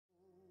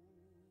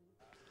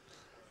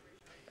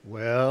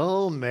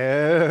Well,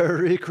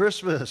 Merry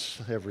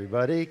Christmas,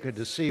 everybody. Good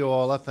to see you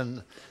all up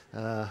and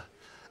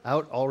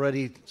out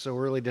already so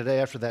early today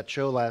after that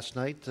show last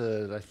night.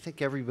 I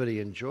think everybody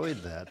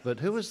enjoyed that. But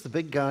who was the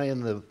big guy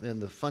in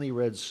the funny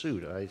red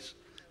suit?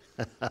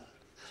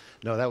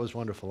 No, that was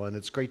wonderful, and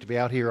it's great to be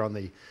out here on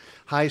the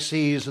high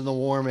seas and the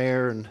warm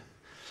air and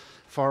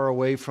far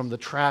away from the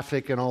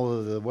traffic and all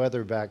of the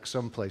weather back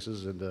some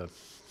places.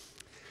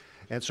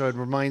 And so it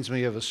reminds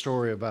me of a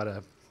story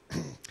about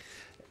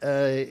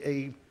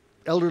a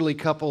elderly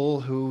couple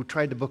who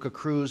tried to book a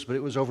cruise, but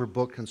it was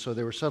overbooked, and so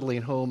they were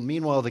settling home.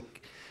 Meanwhile,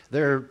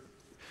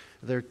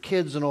 their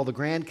kids and all the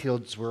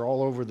grandkids were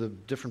all over the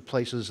different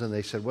places, and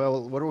they said,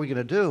 "Well, what are we going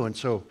to do?" And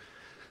so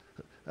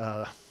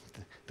uh,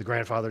 the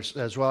grandfather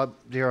says, "Well,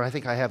 dear, I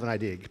think I have an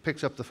idea." He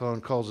picks up the phone,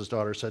 calls his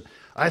daughter, said,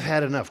 "I've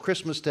had enough.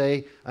 Christmas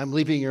Day, I'm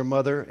leaving your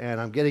mother, and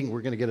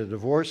we're going to get a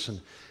divorce,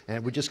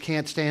 and we just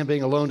can't stand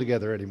being alone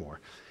together anymore."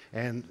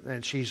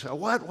 And she said,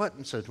 what?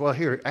 And said, "Well,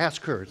 here,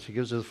 ask her." She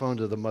gives the phone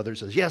to the mother,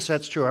 says, "Yes,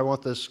 that's true. I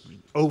want this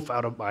oaf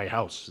out of my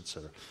house,"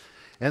 etc.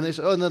 And they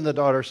said, and then the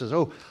daughter says,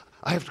 "Oh,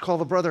 I have to call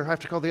the brother. I have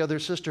to call the other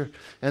sister."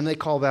 And they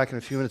call back in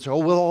a few minutes. "Oh,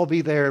 we'll all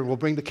be there. We'll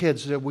bring the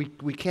kids. We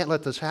can't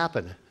let this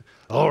happen."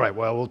 "All right,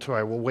 well, we'll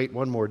try. We'll wait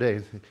one more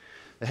day."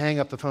 They hang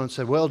up the phone and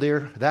said, "Well,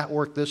 dear, that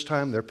worked this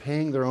time. They're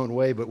paying their own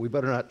way, but we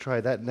better not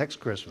try that next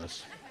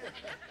Christmas."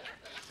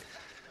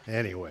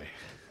 Anyway,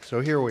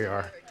 so here we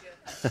are.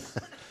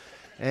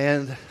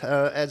 And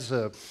as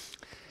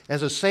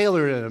a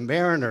sailor and a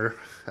mariner,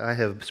 I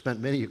have spent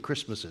many a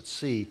Christmas at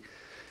sea.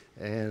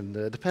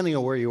 And depending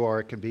on where you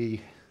are, it can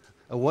be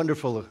a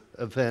wonderful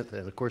event.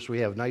 And of course, we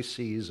have nice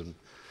seas, and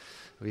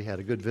we had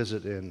a good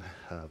visit in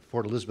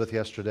Port Elizabeth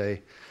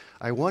yesterday.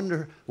 I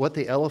wonder what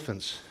the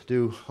elephants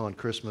do on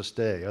Christmas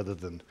Day other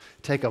than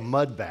take a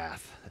mud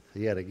bath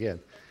yet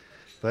again.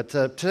 But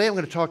today I'm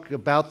going to talk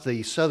about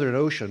the Southern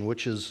Ocean,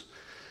 which is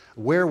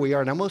where we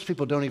are. Now, most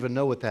people don't even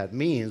know what that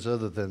means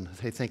other than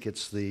they think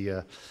it's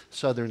the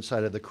southern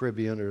side of the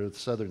Caribbean or the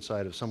southern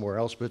side of somewhere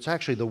else, but it's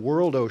actually the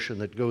world ocean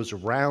that goes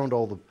around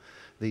all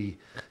the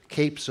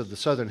capes of the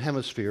southern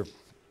hemisphere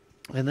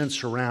and then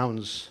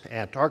surrounds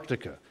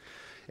Antarctica.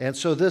 And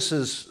so this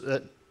is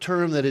a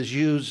term that is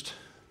used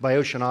by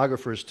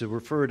oceanographers to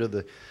refer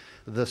to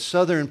the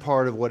southern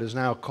part of what is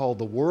now called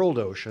the world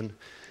ocean.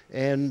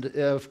 And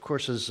of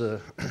course, as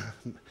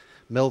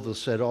Melville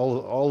said,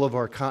 all of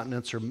our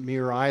continents are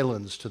mere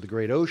islands to the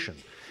great ocean.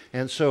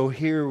 And so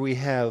here we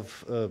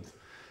have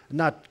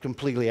not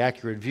completely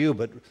accurate view,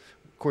 but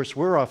of course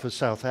we're off of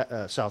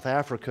South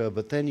Africa,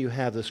 but then you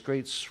have this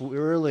great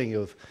swirling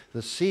of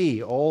the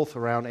sea all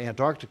around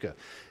Antarctica.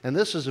 And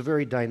this is a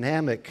very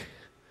dynamic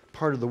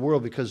part of the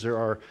world because there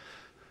are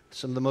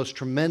some of the most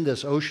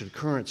tremendous ocean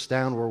currents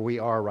down where we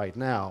are right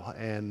now.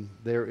 And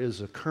there is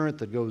a current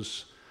that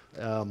goes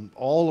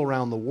all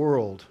around the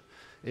world.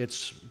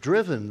 It's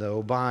driven,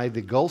 though, by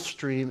the Gulf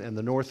Stream and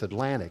the North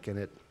Atlantic, and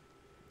it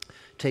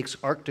takes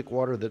Arctic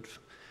water that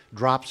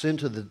drops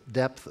into the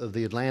depth of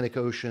the Atlantic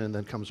Ocean and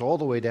then comes all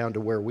the way down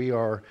to where we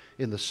are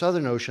in the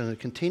Southern Ocean and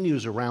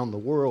continues around the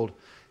world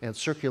and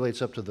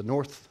circulates up to the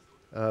North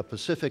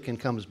Pacific and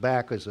comes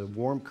back as a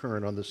warm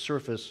current on the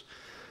surface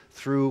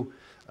through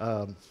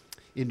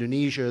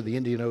Indonesia, the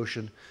Indian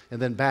Ocean,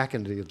 and then back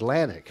into the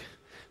Atlantic.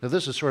 Now,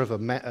 this is sort of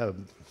a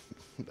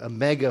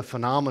mega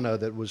phenomena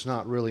that was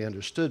not really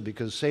understood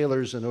because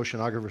sailors and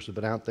oceanographers have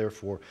been out there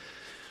for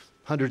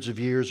hundreds of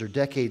years or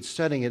decades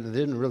studying it and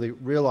didn't really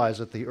realize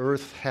that the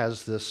Earth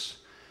has this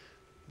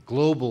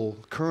global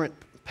current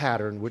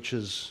pattern which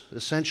is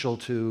essential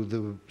to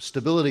the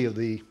stability of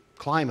the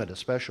climate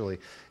especially,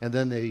 and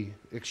then the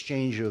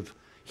exchange of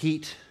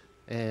heat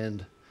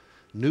and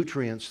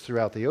nutrients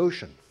throughout the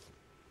ocean.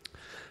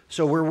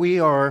 So where we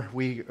are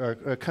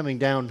coming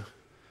down.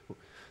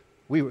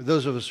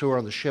 Those of us who are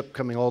on the ship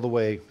coming all the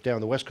way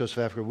down the west coast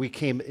of Africa, we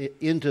came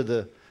into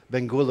the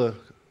Benguela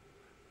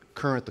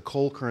current, the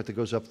cold current that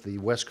goes up the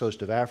west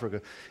coast of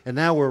Africa. And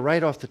now we're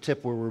right off the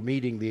tip where we're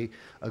meeting the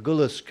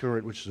Agulhas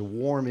current, which is a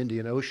warm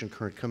Indian Ocean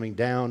current coming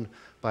down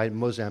by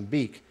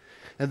Mozambique.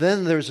 And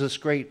then there's this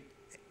great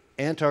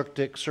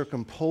Antarctic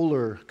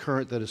circumpolar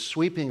current that is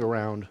sweeping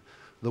around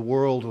the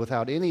world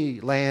without any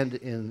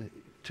land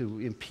to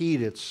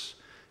impede its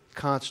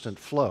constant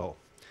flow.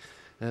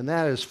 And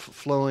that is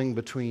flowing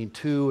between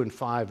 2 and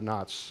 5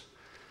 knots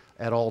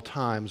at all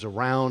times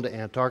around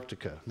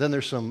Antarctica. Then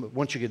there's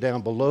once you get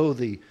down below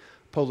the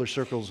polar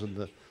circles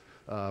and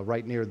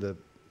right near the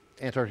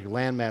Antarctic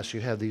landmass,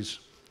 you have these,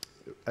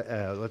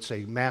 let's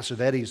say,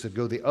 massive eddies that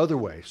go the other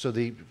way. So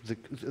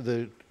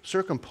the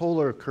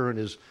circumpolar current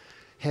is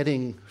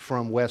heading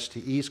from west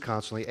to east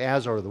constantly,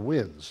 as are the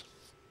winds.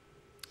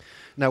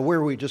 Now,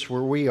 where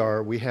we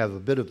are, we have a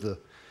bit of the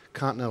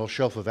continental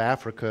shelf of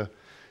Africa,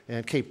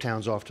 and Cape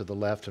Town's off to the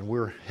left, and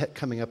we're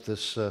coming up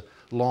this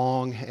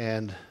long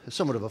and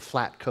somewhat of a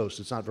flat coast.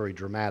 It's not very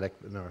dramatic.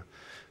 And of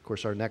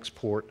course, our next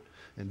port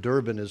in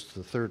Durban is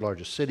the third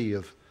largest city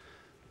of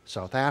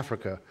South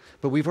Africa.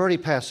 But we've already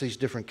passed these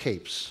different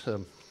capes.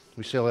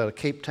 We sail out of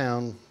Cape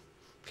Town,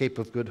 Cape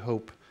of Good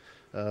Hope,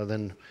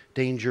 then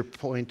Danger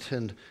Point,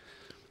 and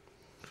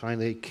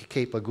finally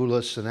Cape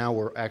Agulhas, and now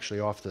we're actually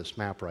off this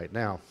map right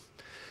now.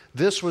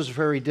 This was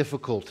very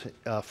difficult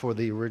for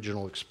the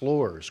original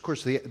explorers. Of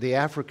course, the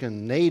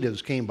African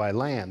natives came by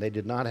land. They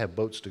did not have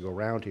boats to go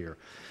around here.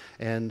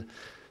 And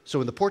so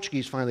when the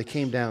Portuguese finally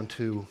came down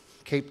to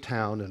Cape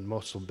Town and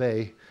Mossel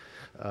Bay,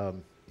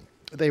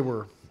 they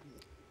were,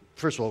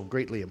 first of all,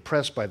 greatly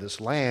impressed by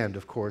this land,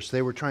 of course.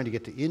 They were trying to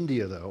get to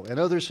India, though, and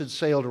others had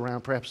sailed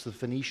around. Perhaps the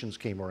Phoenicians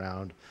came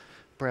around.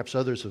 Perhaps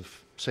others have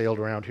sailed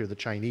around here, the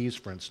Chinese,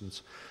 for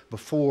instance,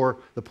 before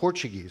the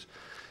Portuguese.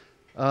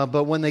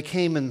 But when they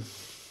came in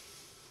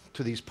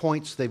to these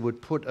points, they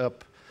would put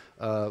up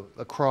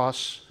a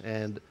cross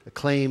and a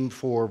claim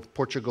for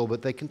Portugal,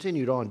 but they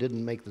continued on,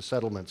 didn't make the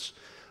settlements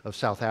of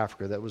South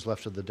Africa. That was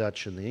left to the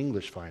Dutch and the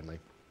English finally.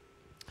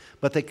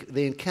 But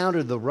they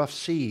encountered the rough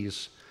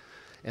seas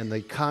and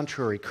the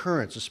contrary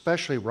currents,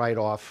 especially right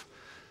off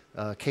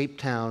Cape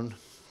Town,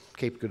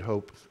 Cape Good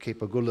Hope, Cape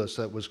Agulhas,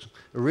 that was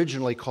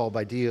originally called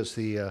by Diaz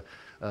the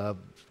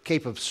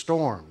Cape of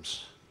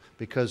Storms,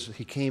 because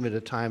he came at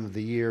a time of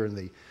the year in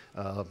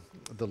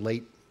the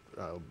late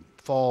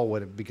fall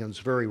when it becomes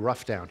very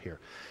rough down here.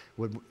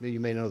 You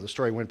may know the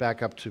story. Went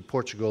back up to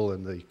Portugal,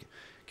 and the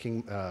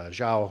King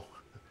João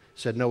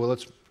said, no, well,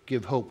 let's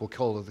give hope. We'll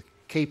call it the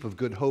Cape of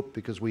Good Hope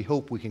because we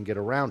hope we can get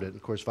around it. And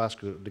of course,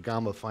 Vasco da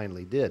Gama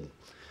finally did.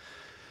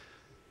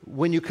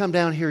 When you come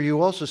down here,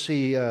 you also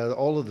see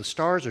all of the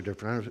stars are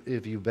different.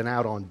 If you've been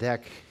out on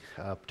deck,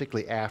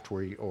 particularly aft,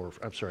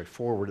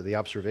 forward to the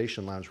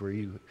observation lounge,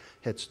 where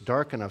it's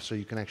dark enough so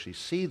you can actually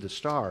see the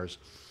stars.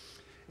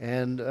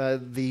 And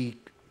the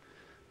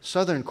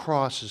Southern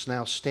Cross is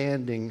now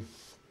standing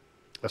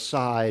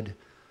aside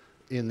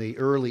in the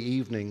early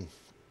evening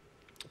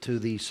to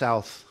the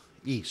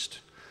southeast.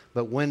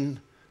 But when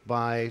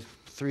by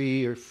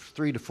 3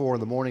 to 4 in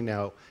the morning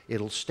now,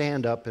 it'll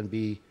stand up and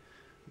be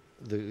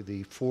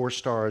the 4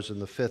 stars and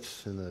the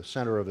 5th in the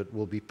center of it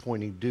will be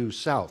pointing due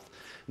south.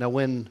 Now,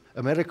 when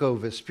Amerigo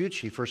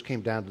Vespucci first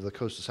came down to the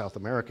coast of South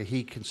America,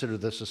 he considered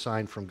this a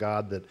sign from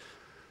God that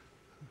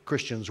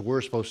Christians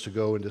were supposed to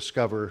go and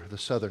discover the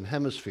southern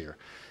hemisphere.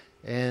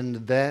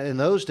 And that in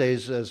those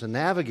days, as a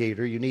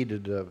navigator, you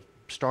needed a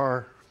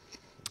star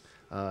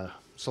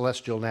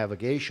celestial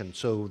navigation.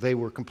 So they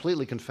were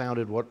completely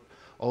confounded what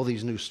all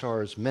these new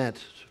stars meant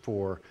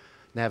for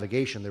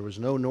navigation. There was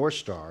no North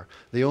Star.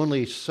 The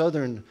only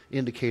southern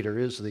indicator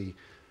is the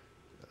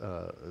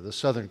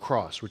Southern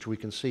Cross, which we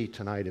can see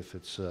tonight if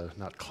it's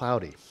not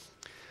cloudy.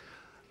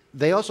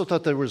 They also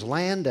thought there was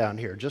land down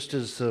here, just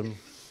as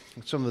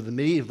some of the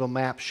medieval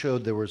maps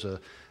showed there was a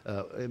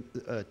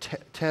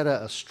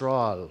terra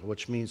austral,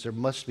 which means there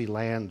must be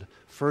land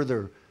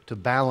further to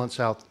balance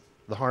out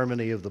the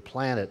harmony of the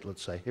planet,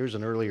 let's say. Here's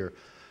an earlier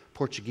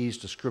Portuguese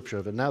description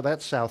of it. Now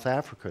that's South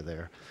Africa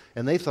there.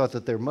 And they thought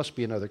that there must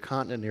be another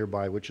continent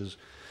nearby, which is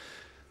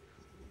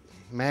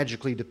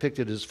magically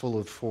depicted as full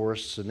of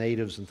forests and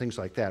natives and things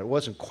like that. It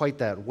wasn't quite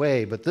that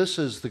way, but this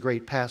is the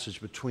great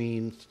passage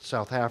between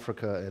South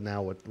Africa and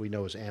now what we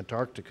know as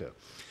Antarctica.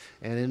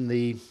 And in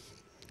the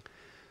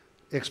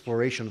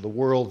exploration of the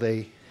world,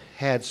 they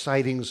had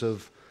sightings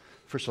of,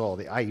 first of all,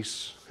 the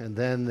ice, and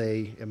then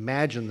they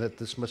imagined that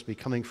this must be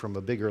coming from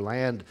a bigger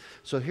land.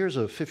 So here's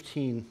a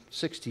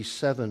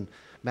 1567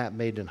 map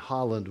made in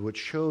Holland, which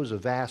shows a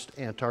vast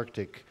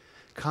Antarctic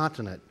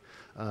continent,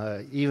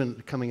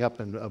 even coming up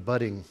and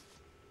abutting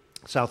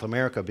South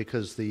America,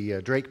 because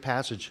the Drake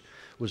Passage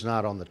was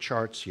not on the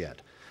charts yet.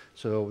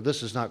 So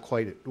this is not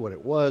quite what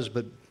it was,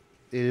 but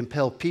it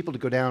impelled people to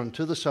go down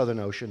to the Southern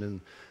Ocean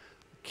and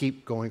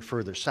keep going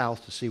further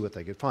south to see what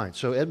they could find.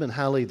 So Edmund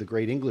Halley, the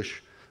great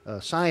English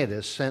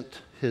scientist,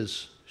 sent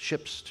his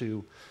ships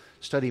to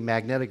study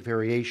magnetic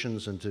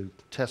variations and to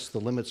test the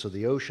limits of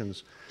the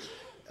oceans.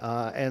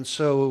 And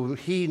so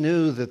he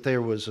knew that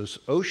there was this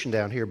ocean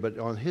down here, but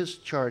on his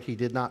chart he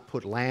did not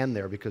put land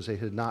there because they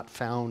had not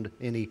found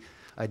any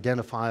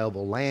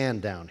identifiable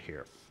land down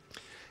here.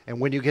 And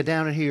when you get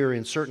down here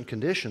in certain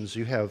conditions,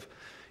 you have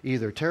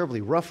either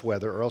terribly rough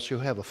weather or else you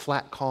have a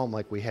flat calm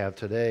like we have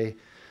today.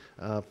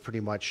 Pretty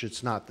much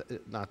it's not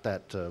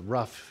that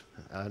rough.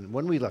 And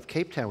when we left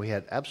Cape Town, we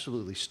had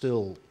absolutely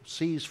still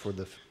seas for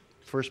the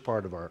first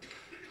part of our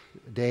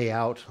day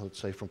out, let's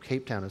say, from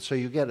Cape Town. And so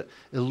you get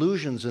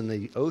illusions in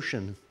the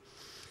ocean.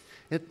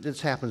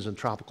 This happens in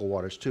tropical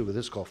waters too, but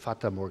this is called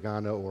Fata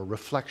Morgana, or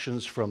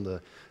reflections from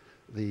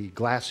the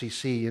glassy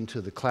sea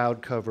into the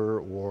cloud cover,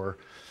 or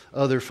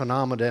other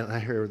phenomena I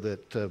hear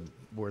that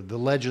were the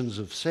legends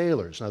of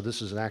sailors. Now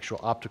this is an actual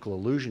optical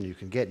illusion you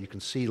can get. You can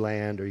see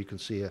land, or you can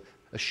see a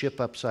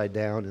ship upside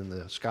down in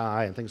the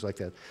sky and things like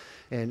that.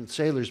 And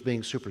sailors,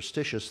 being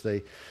superstitious,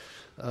 they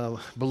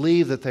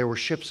believe that there were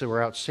ships that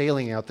were out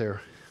sailing out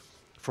there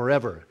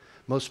forever.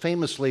 Most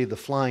famously, the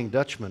Flying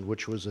Dutchman,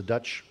 which was a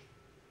Dutch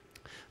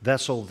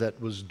vessel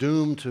that was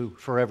doomed to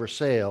forever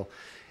sail,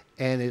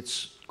 and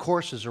its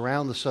course is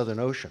around the Southern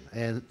Ocean,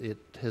 and it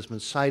has been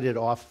sighted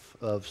off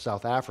of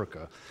South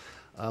Africa,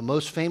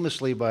 most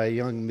famously by a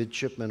young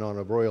midshipman on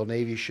a Royal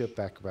Navy ship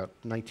back about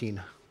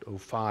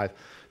 1905,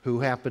 who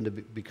happened to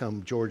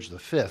become George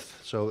V.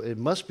 So it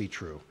must be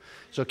true.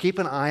 So keep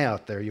an eye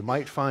out there. You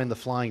might find the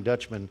Flying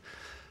Dutchman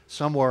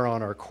somewhere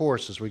on our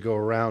course as we go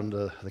around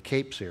the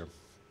capes here.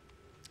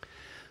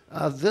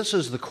 This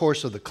is the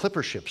course of the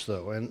clipper ships,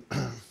 though. And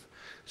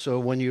so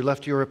when you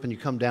left Europe and you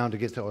come down to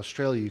get to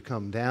Australia, you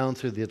come down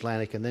through the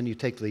Atlantic, and then you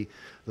take the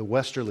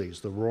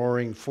westerlies, the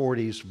roaring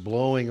 40s,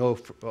 blowing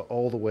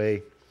all the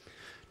way,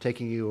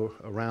 taking you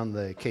around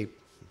the Cape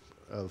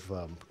of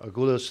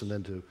Agulhas and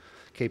then to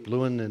Cape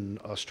Lewin in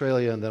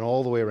Australia, and then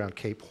all the way around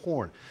Cape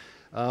Horn.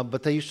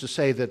 But they used to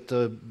say that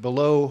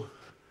below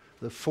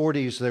the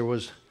 40s there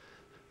was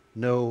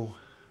no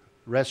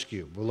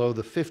rescue. Below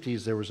the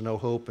 50s there was no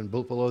hope, and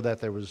below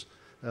that there was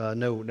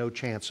no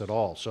chance at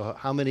all. So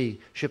how many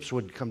ships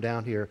would come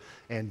down here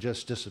and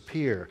just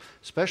disappear,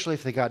 especially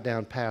if they got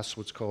down past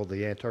what's called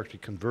the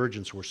Antarctic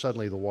convergence, where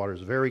suddenly the water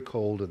is very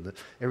cold and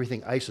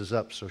everything ices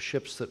up. So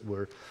ships that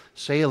were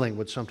sailing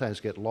would sometimes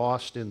get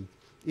lost in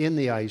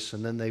the ice,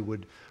 and then they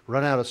would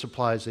run out of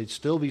supplies. They'd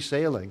still be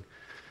sailing,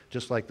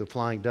 just like the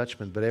Flying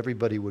Dutchman, but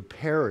everybody would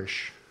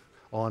perish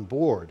on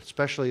board,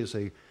 especially as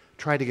they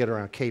tried to get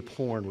around Cape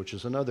Horn, which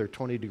is another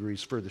 20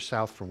 degrees further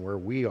south from where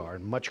we are,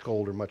 and much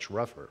colder, much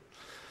rougher.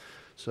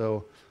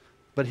 So,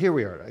 but here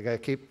we are. I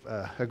got Cape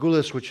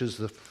Agulhas, which is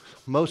the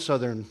most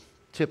southern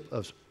tip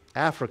of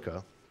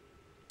Africa,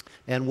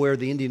 and where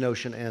the Indian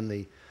Ocean and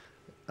the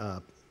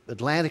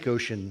Atlantic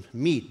Ocean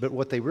meet. But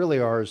what they really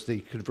are is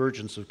the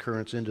convergence of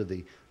currents into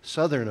the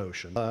Southern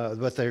Ocean.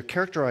 But they're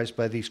characterized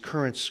by these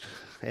currents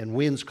and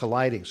winds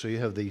colliding. So you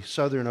have the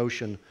Southern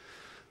Ocean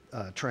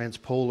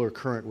transpolar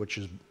current, which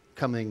is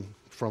coming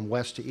from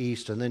west to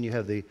east, and then you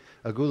have the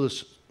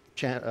Agulhas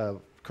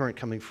current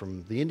coming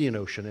from the Indian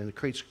Ocean, and it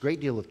creates a great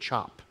deal of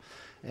chop.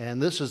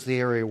 And this is the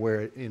area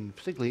where,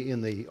 particularly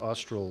in the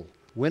austral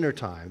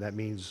wintertime, that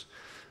means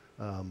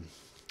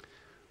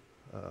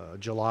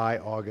July,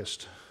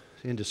 August,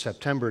 into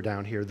September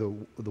down here, the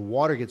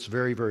water gets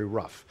very, very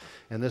rough.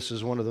 And this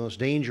is one of the most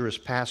dangerous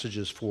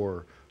passages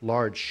for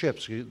large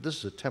ships. This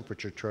is a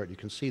temperature chart. You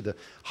can see the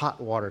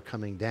hot water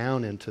coming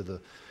down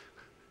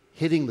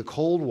hitting the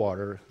cold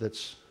water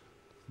that's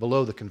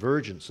below the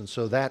convergence. And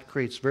so that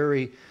creates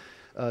very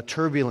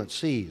turbulent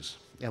seas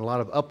and a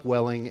lot of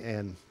upwelling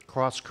and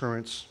cross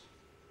currents.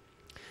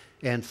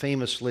 And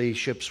famously,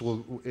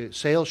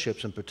 sail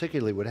ships in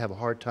particular would have a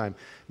hard time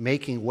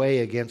making way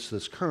against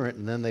this current,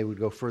 and then they would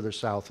go further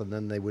south, and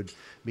then they would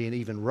be in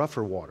even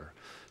rougher water.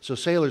 So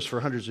sailors for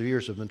hundreds of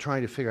years have been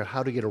trying to figure out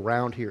how to get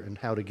around here and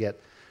how to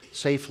get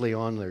safely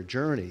on their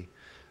journey.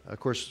 Of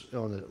course,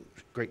 on a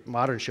great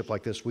modern ship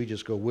like this, we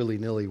just go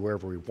willy-nilly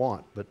wherever we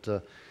want. But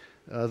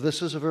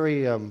this is a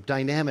very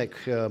dynamic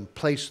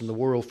place in the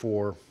world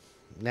for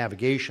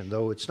navigation,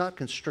 though it's not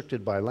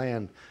constricted by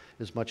land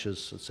as much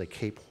as, let's say,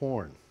 Cape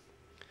Horn.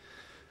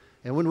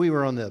 And when we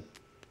were on the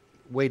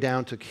way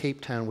down to Cape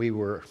Town, we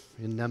were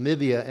in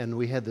Namibia, and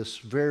we had this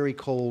very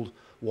cold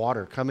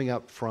water coming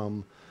up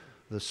from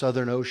the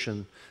Southern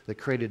Ocean that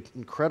created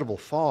incredible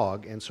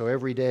fog. And so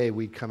every day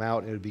we'd come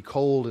out and it would be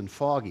cold and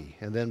foggy.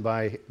 And then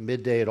by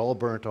midday it all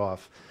burnt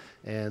off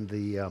and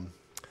the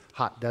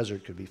hot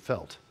desert could be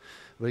felt.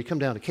 When you come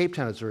down to Cape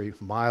Town, it's very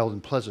mild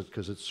and pleasant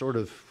because it's sort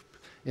of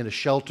in a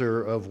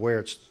shelter of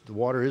where the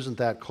water isn't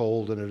that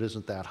cold and it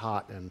isn't that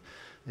hot, and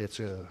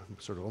it's a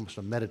sort of almost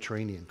a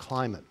Mediterranean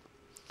climate.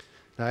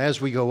 Now, as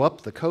we go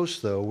up the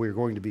coast, though, we're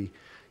going to be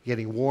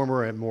getting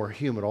warmer and more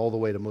humid all the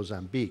way to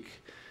Mozambique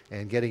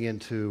and getting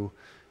into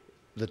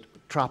the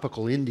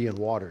tropical Indian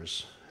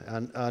waters.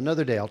 And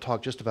another day I'll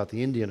talk just about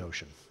the Indian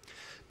Ocean.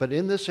 But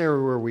in this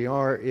area where we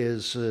are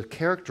is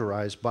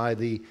characterized by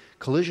the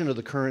collision of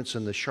the currents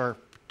and the sharp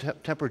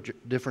temperature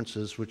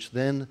differences, which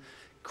then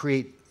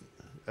create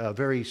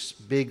very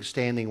big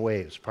standing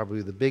waves,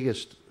 probably the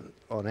biggest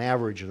on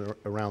average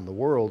around the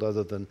world,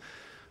 other than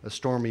a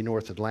stormy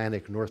North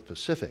Atlantic, North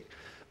Pacific.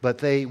 But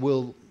they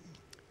will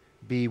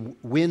be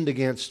wind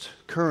against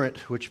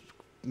current, which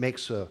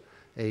makes a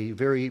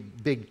very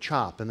big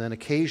chop, and then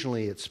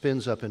occasionally it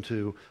spins up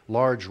into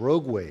large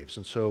rogue waves.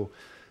 And so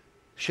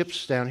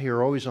ships down here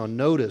are always on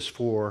notice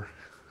for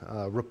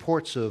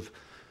reports of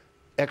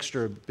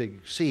extra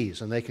big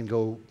seas, and they can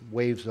go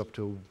waves up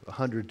to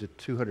 100 to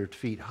 200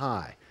 feet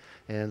high.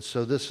 And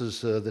so this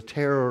is the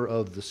terror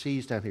of the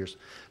seas down here.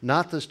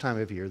 Not this time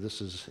of year.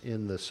 This is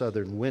in the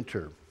southern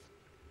winter.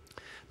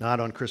 Not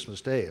on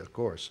Christmas Day, of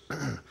course.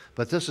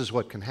 But this is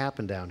what can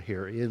happen down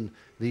here in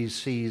these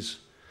seas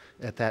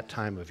at that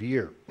time of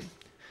year.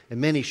 And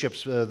many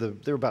ships, there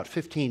are about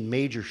 15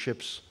 major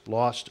ships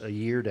lost a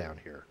year down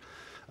here.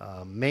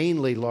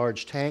 Mainly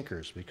large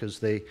tankers, because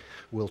they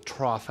will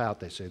trough out.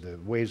 They say the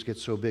waves get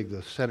so big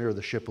the center of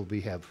the ship will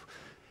have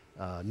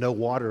no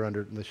water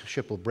under it, and the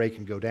ship will break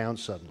and go down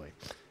suddenly.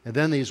 And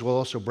then these will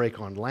also break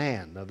on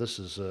land. Now this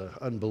is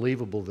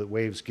unbelievable that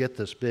waves get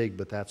this big,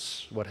 but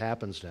that's what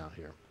happens down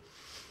here.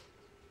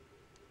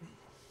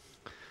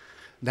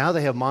 Now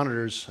they have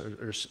monitors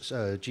or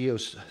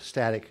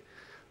geostatic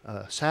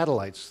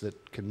satellites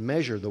that can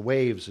measure the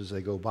waves as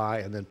they go by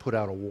and then put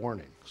out a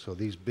warning. So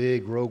these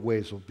big rogue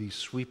waves will be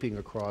sweeping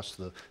across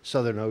the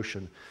Southern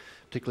Ocean,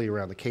 particularly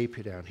around the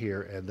Cape down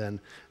here, and then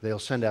they'll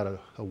send out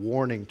a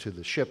warning to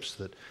the ships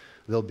that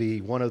there'll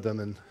be one of them,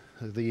 and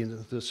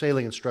the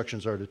sailing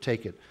instructions are to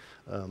take it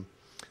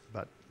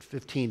about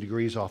 15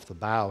 degrees off the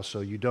bow,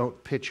 so you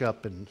don't pitch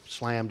up and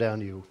slam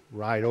down, you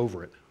ride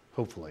over it,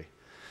 hopefully.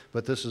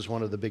 But this is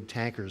one of the big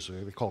tankers.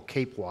 They're called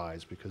Cape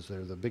Wise because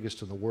they're the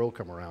biggest in the world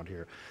come around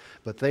here.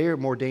 But they are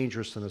more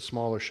dangerous than a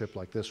smaller ship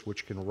like this,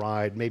 which can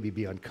ride, maybe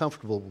be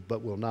uncomfortable,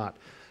 but will not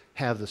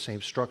have the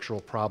same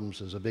structural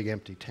problems as a big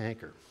empty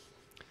tanker.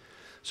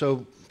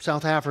 So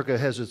South Africa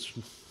has its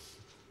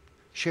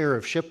share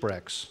of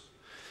shipwrecks,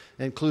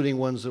 including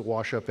ones that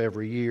wash up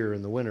every year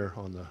in the winter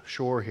on the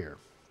shore here.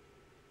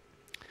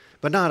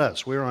 But not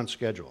us. We're on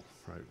schedule.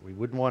 Right? We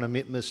wouldn't want to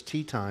miss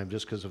tea time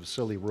just because of a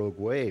silly rogue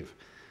wave.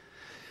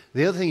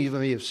 The other thing you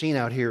may have seen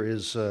out here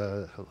is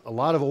a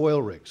lot of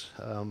oil rigs.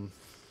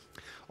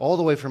 All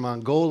the way from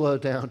Angola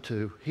down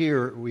to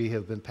here, we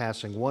have been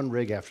passing one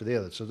rig after the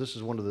other. So this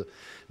is one of the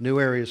new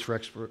areas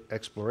for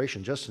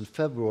exploration. Just in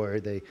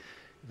February,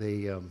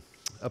 they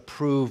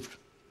approved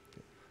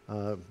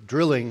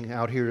drilling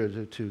out here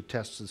to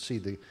test and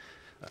see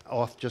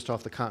just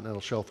off the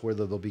continental shelf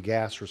whether there'll be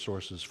gas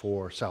resources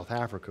for South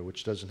Africa,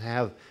 which doesn't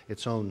have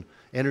its own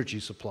energy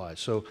supply.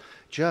 So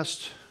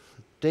just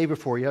day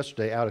before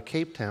yesterday, out of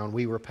Cape Town,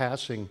 we were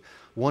passing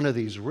one of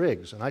these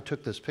rigs, and I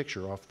took this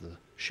picture off the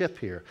ship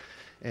here.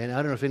 And I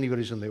don't know if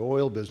anybody's in the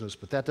oil business,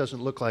 but that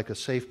doesn't look like a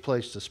safe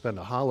place to spend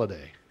a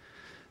holiday.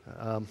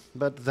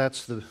 But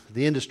that's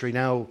the industry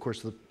now. Of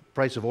course, the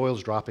price of oil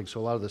is dropping, so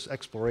a lot of this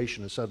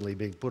exploration is suddenly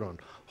being put on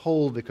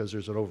hold because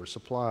there's an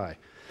oversupply.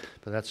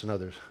 But that's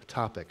another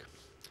topic.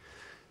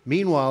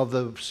 Meanwhile,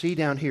 the sea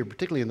down here,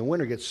 particularly in the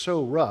winter, gets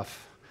so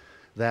rough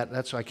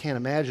that's I can't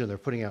imagine they're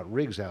putting out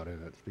rigs out in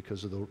it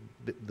because of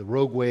the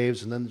rogue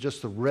waves and then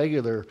just the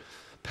regular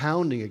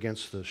pounding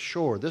against the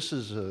shore. This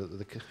is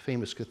the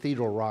famous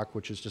Cathedral Rock,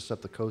 which is just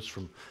up the coast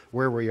from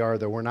where we are,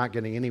 though we're not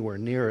getting anywhere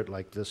near it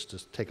like this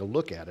to take a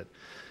look at it.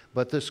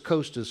 But this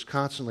coast is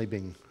constantly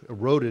being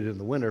eroded in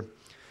the winter.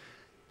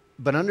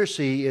 But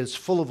undersea is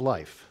full of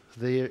life.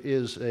 There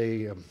is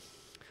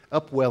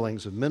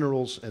upwellings of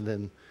minerals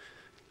and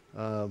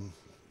then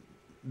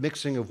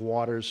mixing of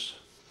waters,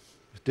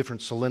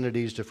 different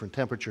salinities, different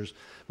temperatures.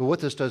 But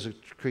what this does, it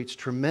creates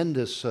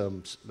tremendous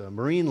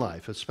marine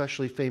life.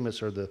 Especially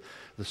famous are the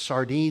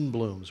sardine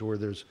blooms, where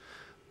there's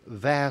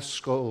vast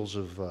schools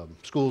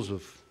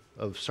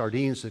of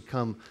sardines that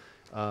come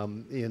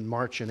in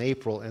March and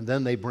April, and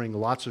then they bring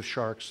lots of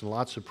sharks and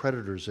lots of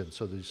predators in.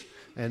 So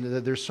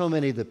there's so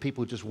many that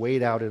people just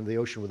wade out into the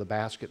ocean with a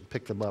basket and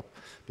pick them up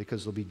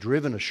because they'll be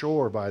driven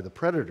ashore by the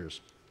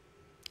predators.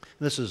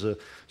 This is a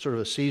sort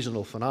of a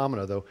seasonal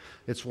phenomena, though.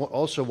 It's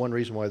also one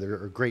reason why there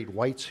are great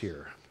whites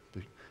here.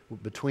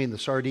 Between the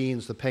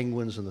sardines, the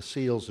penguins, and the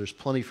seals, there's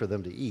plenty for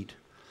them to eat.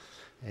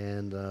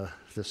 And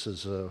this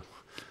is,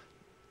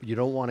 you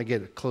don't want to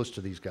get close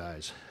to these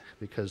guys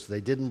because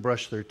they didn't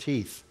brush their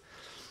teeth.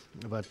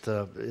 But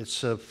it's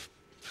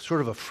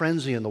sort of a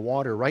frenzy in the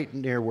water right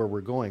near where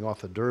we're going,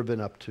 off of Durban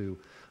up to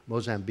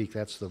Mozambique.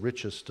 That's the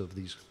richest of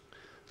these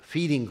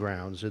feeding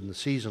grounds in the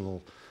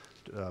seasonal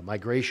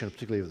migration,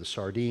 particularly of the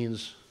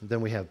sardines. And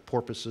then we have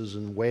porpoises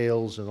and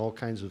whales and all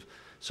kinds of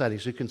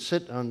sightings. You can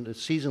sit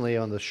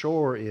seasonally on the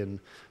shore in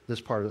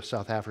this part of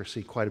South Africa,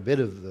 see quite a bit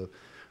of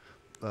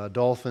the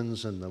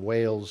dolphins and the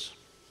whales.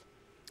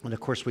 And of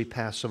course, we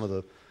passed some of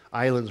the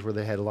islands where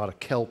they had a lot of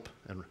kelp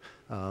and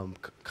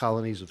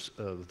colonies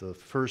of the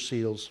fur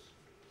seals.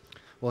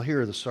 Well,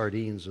 here are the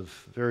sardines of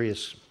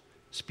various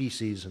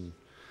species and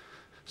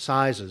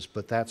sizes,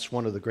 but that's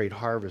one of the great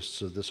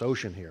harvests of this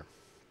ocean here.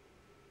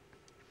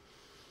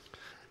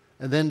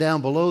 And then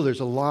down below, there's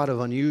a lot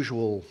of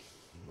unusual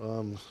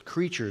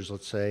creatures,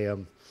 let's say.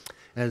 And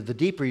the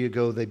deeper you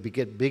go, they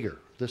get bigger.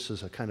 This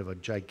is a kind of a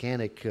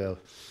gigantic,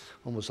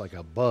 almost like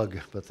a bug,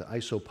 but the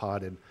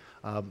isopod. And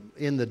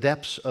in the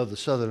depths of the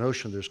Southern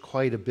Ocean, there's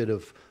quite a bit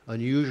of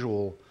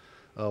unusual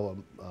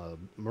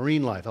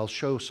marine life. I'll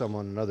show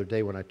someone another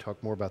day when I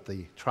talk more about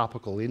the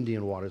tropical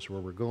Indian waters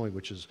where we're going,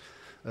 which is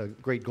a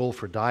great goal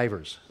for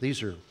divers.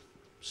 These are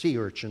sea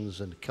urchins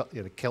in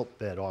a kelp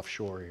bed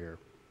offshore here.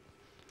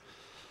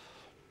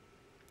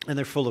 And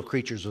they're full of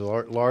creatures,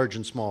 large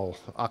and small,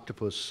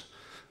 octopus,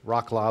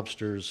 rock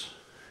lobsters.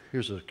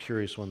 Here's a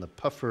curious one, the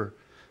puffer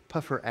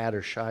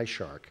adder shy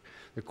shark.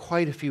 There are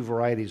quite a few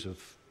varieties of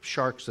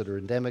sharks that are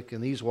endemic in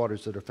these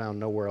waters that are found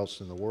nowhere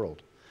else in the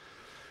world.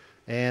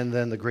 And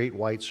then the great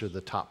whites are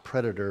the top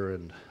predator,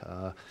 and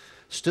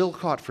still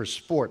caught for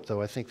sport,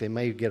 though I think they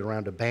may get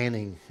around to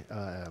banning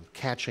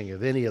catching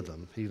of any of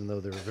them, even though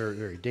they're very,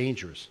 very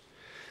dangerous.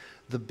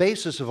 The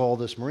basis of all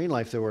this marine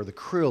life, though, are the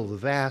krill, the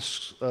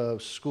vast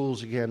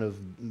schools, again, of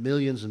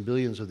millions and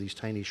billions of these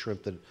tiny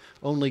shrimp that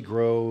only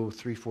grow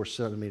 3-4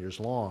 centimeters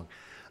long.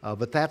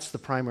 But that's the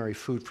primary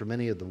food for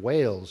many of the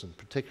whales, in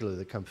particular,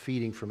 that come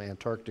feeding from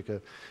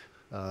Antarctica,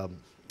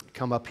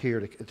 come up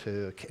here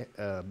to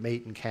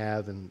mate and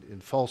calve in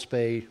False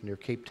Bay near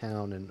Cape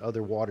Town, and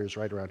other waters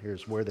right around here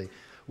is where they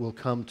will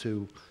come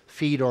to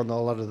feed on a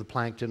lot of the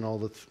plankton, all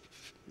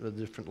the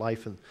different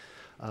life. And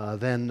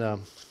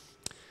then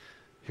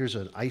here's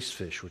an ice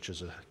fish, which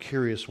is a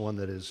curious one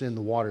that is in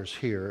the waters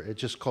here.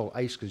 It's just called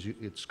ice because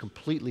it's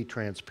completely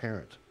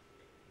transparent.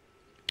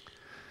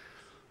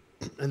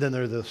 And then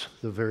there are the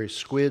various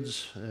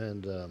squids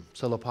and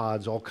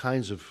cephalopods, all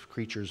kinds of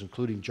creatures,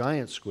 including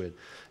giant squid.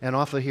 And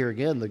off of here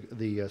again,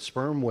 the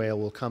sperm whale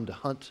will come to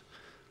hunt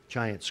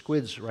giant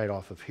squids right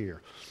off of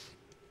here.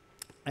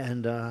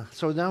 And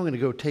so now I'm going to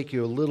go take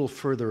you a little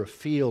further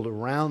afield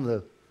around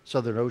the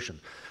Southern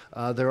Ocean.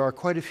 There are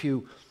quite a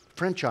few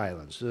French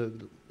islands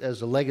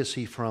as a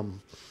legacy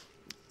from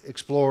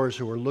explorers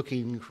who were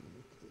looking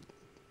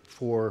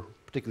for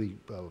particularly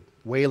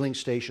whaling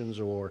stations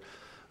or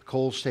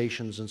coal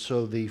stations, and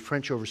so the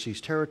French overseas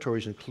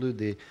territories include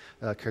the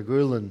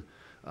Kerguelen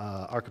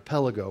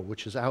archipelago,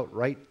 which is out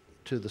right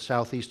to the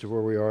southeast of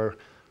where we are,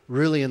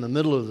 really in the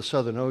middle of the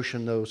Southern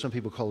Ocean, though some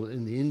people call it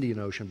in the Indian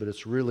Ocean, but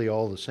it's really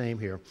all the same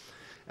here.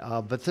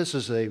 But this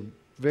is a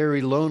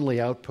very lonely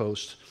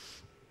outpost,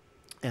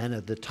 and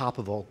at the top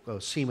of a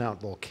seamount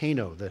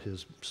volcano that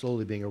is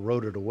slowly being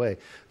eroded away.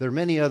 There are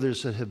many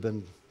others that have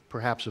been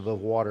perhaps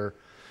above water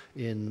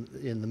in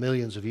the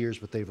millions of years,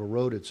 but they've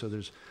eroded, so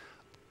there's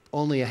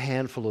only a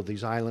handful of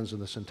these islands in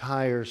this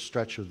entire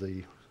stretch of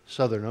the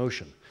Southern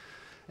Ocean.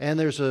 And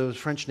there's a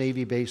French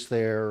Navy base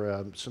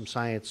there, some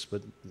scientists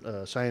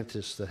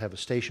that have a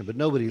station, but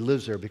nobody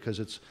lives there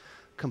because it's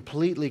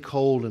completely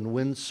cold and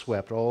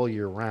windswept all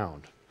year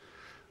round.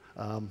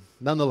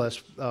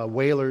 Nonetheless,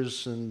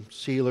 whalers and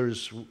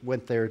sealers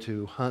went there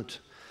to hunt.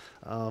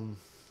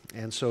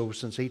 And so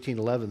since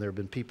 1811, there have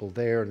been people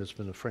there, and it's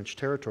been a French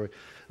territory.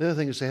 The other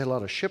thing is they had a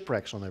lot of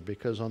shipwrecks on there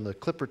because on the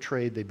clipper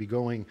trade, they'd be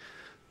going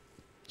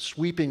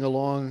sweeping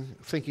along,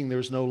 thinking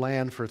there's no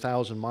land for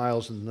 1,000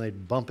 miles, and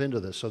they'd bump into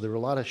this. So there were a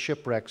lot of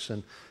shipwrecks,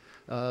 and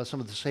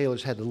some of the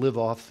sailors had to live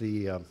off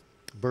the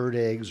bird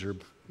eggs or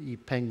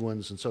eat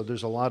penguins, and so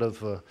there's a lot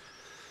of,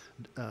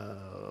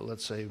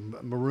 let's say,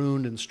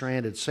 marooned and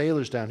stranded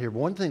sailors down here. But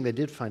one thing they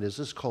did find is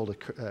this called a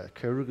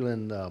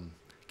Kerguelen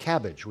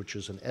cabbage, which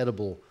is an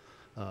edible,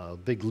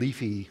 big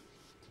leafy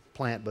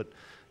plant, but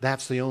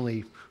that's the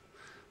only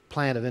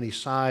plant of any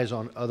size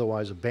on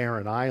otherwise a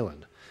barren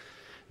island.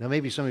 Now,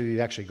 maybe some of you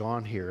have actually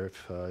gone here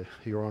if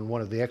you're on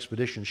one of the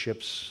expedition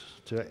ships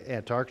to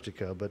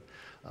Antarctica, but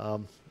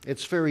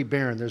it's very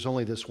barren. There's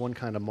only this one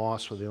kind of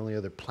moss with the only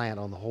other plant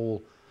on the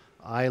whole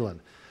island.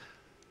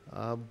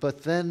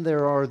 But then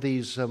there are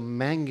these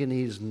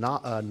manganese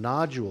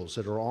nodules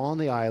that are on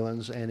the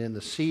islands and in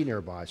the sea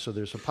nearby. So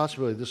there's a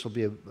possibility this will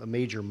be a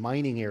major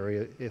mining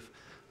area if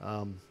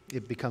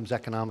it becomes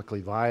economically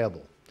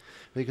viable.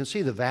 But you can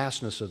see the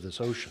vastness of this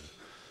ocean.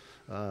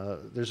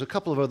 There's a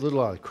couple of other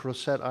little islands,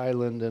 Crozet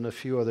Island and a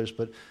few others,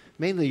 but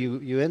mainly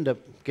you end up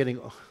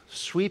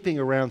sweeping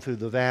around through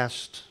the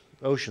vast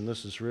ocean.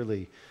 This is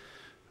really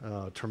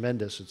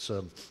tremendous. It's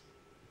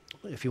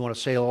if you want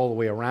to sail all the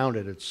way around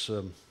it, it's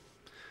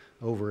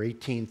over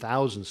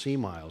 18,000 sea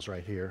miles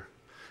right here.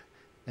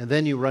 And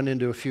then you run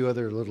into a few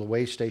other little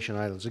way station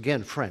islands.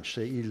 Again, French,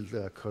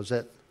 Île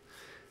Crozet.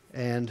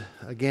 And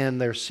again,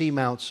 they're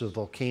seamounts of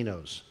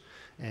volcanoes.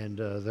 And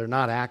they're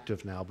not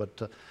active now,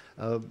 but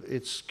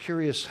it's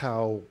curious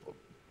how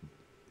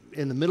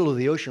in the middle of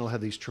the ocean you'll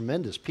have these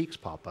tremendous peaks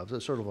pop up.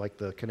 It's sort of like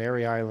the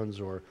Canary Islands,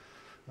 or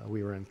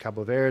we were in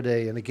Cabo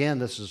Verde. And again,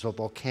 this is a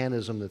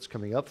volcanism that's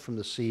coming up from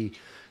the sea,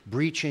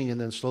 breaching and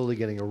then slowly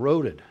getting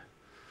eroded.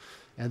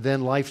 And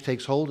then life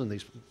takes hold in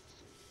these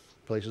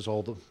places,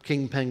 all the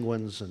king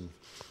penguins. And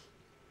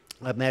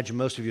I imagine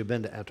most of you have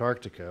been to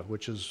Antarctica,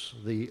 which is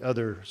the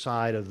other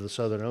side of the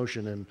Southern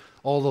Ocean, and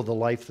all of the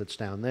life that's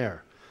down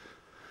there.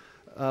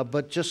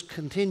 But just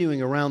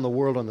continuing around the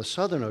world on the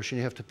Southern Ocean,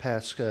 you have to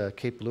pass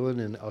Cape Leeuwin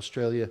in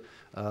Australia,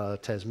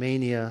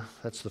 Tasmania.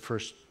 That's the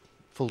first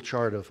full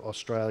chart of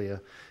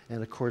Australia.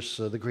 And of course,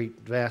 the great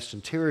vast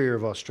interior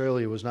of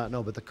Australia was not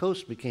known, but the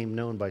coast became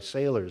known by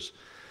sailors.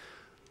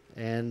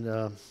 And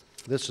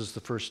this is the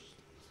first,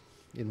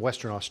 in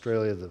Western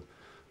Australia, the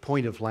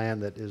point of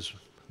land that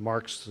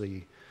marks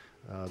the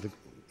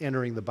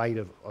entering the bight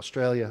of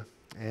Australia.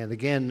 And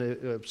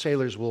again,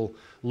 sailors will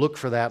look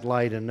for that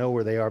light and know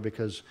where they are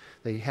because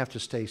they have to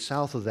stay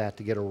south of that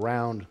to get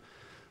around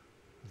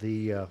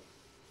the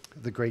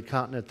great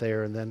continent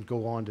there and then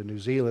go on to New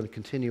Zealand and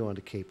continue on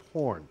to Cape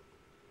Horn.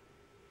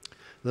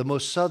 The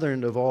most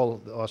southern of all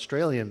the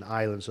Australian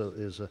islands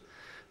is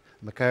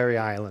Macquarie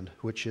Island,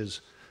 which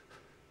is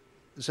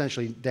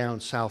essentially down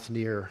south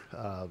near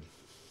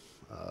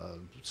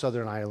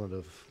southern island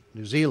of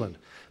New Zealand.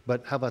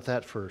 But how about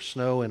that for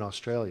snow in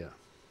Australia?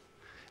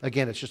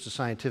 Again, it's just a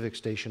scientific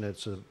station.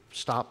 It's a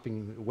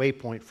stopping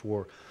waypoint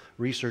for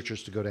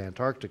researchers to go to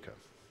Antarctica.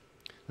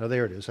 Now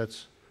there it is.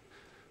 That's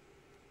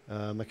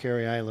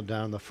Macquarie Island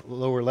down the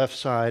lower left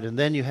side. And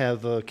then you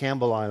have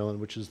Campbell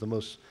Island, which is the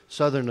most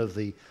southern of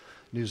the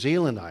New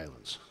Zealand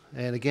islands.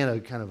 And again, a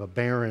kind of a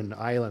barren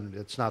island.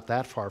 It's not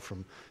that far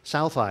from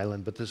South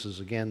Island, but this is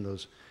again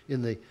those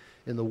in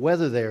the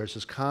weather there is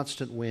this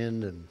constant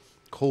wind and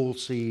cold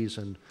seas,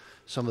 and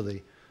some of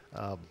the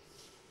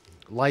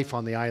life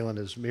on the island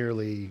is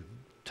merely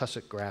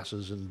tussock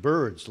grasses and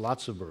birds,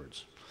 lots of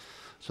birds.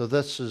 So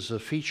this is a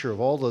feature of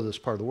all of this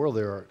part of the world.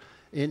 There are,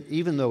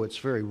 even though it's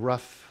very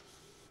rough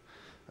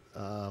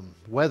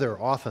weather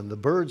often, the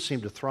birds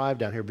seem to thrive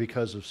down here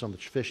because of so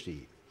much fish to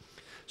eat.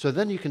 So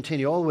then you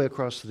continue all the way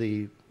across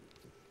the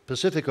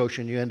Pacific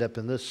Ocean, you end up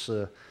in this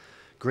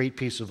great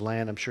piece of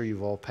land. I'm sure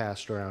you've all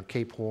passed around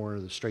Cape Horn or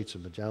the Straits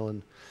of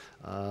Magellan.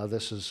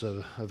 This is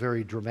a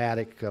very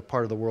dramatic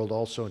part of the world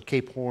also, and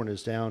Cape Horn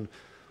is down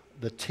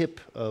the tip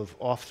of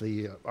off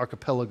the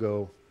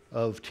archipelago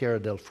of Tierra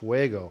del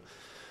Fuego.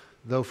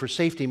 Though for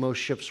safety, most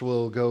ships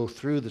will go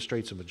through the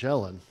Straits of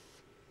Magellan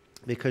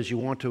because you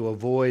want to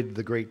avoid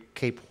the great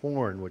Cape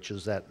Horn, which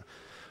is that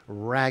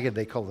ragged,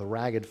 they call the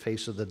ragged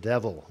face of the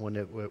devil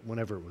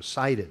whenever it was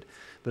sighted.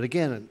 But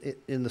again,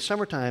 in the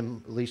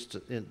summertime, at least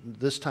in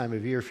this time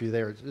of year, if you're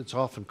there, it's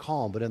often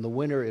calm. But in the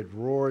winter, it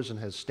roars and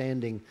has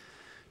standing,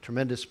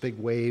 tremendous big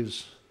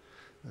waves,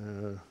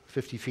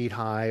 50 feet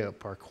high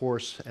up our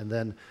course, and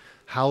then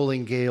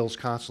howling gales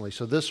constantly.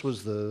 So this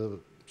was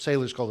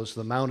sailors call this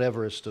the Mount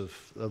Everest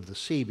of the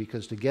sea,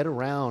 because to get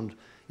around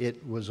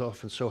it was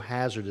often so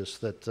hazardous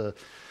that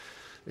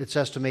it's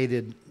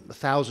estimated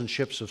 1,000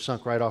 ships have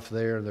sunk right off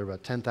there, and there are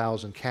about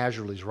 10,000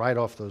 casualties right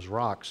off those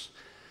rocks,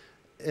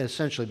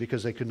 essentially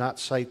because they could not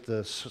sight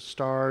the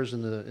stars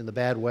in the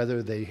bad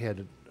weather. They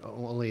had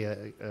only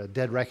a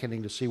dead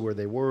reckoning to see where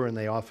they were, and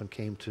they often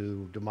came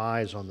to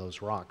demise on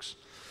those rocks.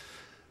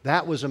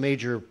 That was a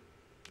major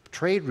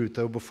trade route,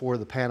 though, before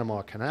the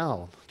Panama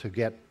Canal, to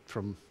get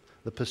from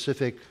the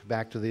Pacific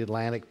back to the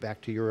Atlantic,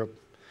 back to Europe.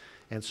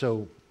 And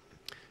so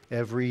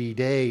every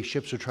day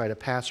ships would try to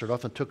pass it. It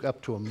often took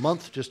up to a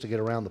month just to get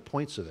around the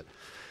points of it.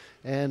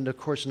 And of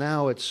course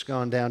now it's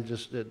gone down,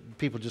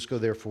 people just go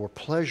there for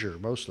pleasure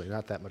mostly,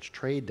 not that much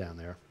trade down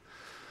there.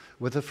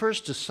 Well, the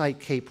first to sight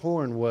Cape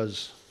Horn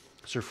was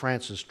Sir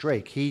Francis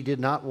Drake. He did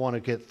not want to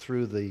get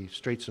through the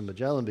Straits of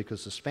Magellan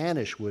because the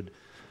Spanish would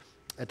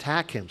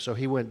attack him. So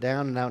he went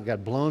down and out and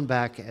got blown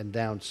back and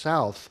down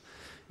south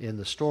in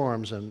the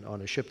storms and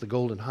on a ship, the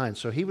Golden Hind.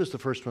 So he was the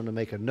first one to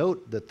make a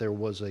note that there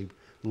was a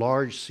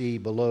large sea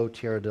below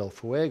Tierra del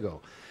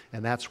Fuego,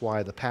 and that's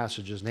why the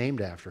passage is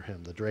named after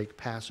him, the Drake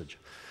Passage.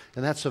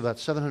 And that's about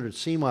 700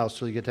 sea miles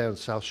till you get down to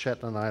South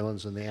Shetland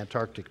Islands and the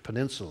Antarctic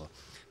Peninsula.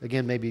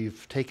 Again, maybe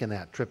you've taken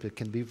that trip. It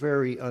can be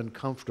very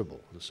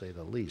uncomfortable, to say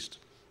the least.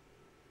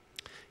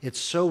 It's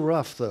so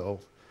rough,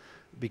 though,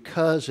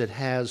 because it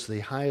has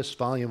the highest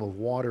volume of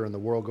water in the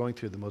world going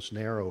through the most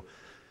narrow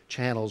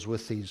channels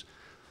with these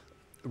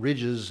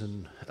ridges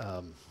and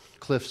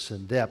cliffs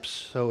and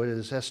depths. So it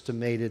is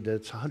estimated that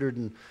it's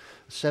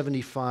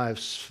 175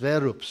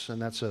 sverups,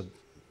 and that's an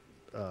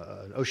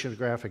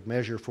oceanographic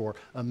measure for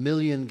 1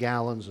 million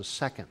gallons a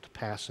second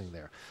passing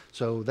there.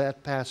 So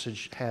that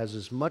passage has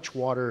as much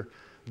water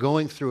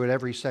going through it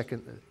every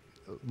second,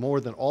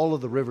 more than all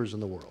of the rivers in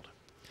the world.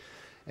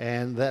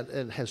 And that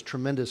it has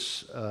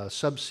tremendous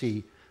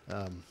subsea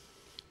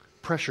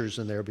pressures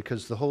in there,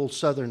 because the whole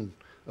southern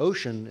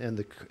ocean and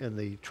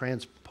the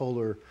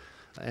transpolar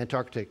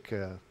Antarctic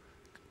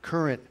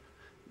current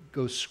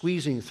goes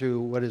squeezing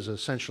through what is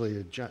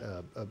essentially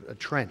a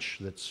trench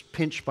that's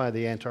pinched by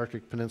the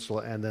Antarctic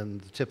Peninsula and then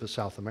the tip of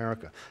South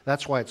America.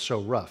 That's why it's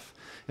so rough.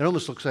 It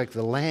almost looks like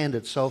the land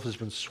itself has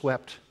been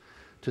swept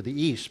to the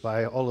east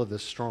by all of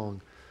this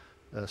strong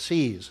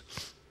seas.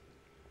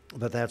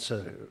 But that's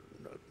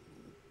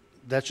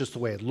just the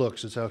way it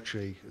looks. It's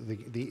actually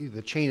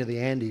the chain of the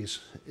Andes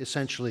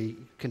essentially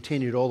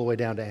continued all the way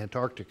down to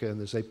Antarctica, and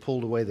as they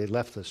pulled away, they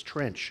left this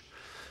trench.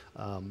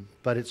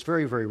 But it's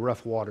very, very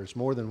rough waters,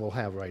 more than we'll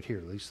have right here,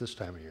 at least this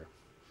time of year.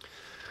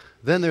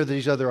 Then there are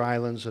these other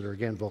islands that are,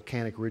 again,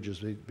 volcanic ridges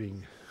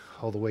being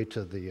all the way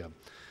to the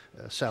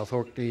South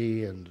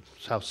Orkney and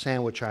South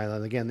Sandwich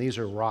Island. Again, these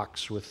are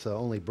rocks with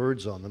only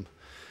birds on them.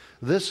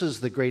 This is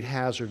the great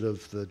hazard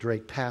of the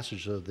Drake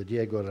Passage of the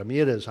Diego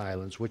Ramirez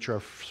Islands, which are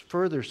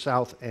further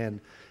south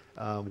and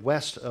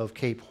west of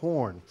Cape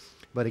Horn.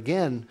 But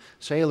again,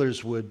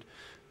 sailors would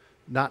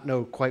not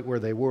know quite where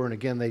they were, and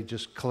again, they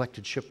just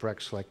collected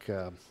shipwrecks like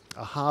a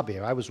hobby.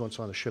 I was once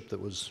on a ship that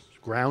was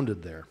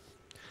grounded there.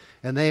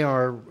 And they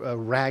are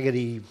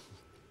raggedy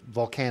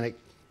volcanic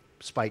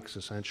spikes,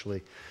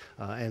 essentially,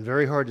 and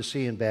very hard to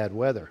see in bad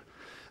weather.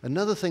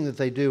 Another thing that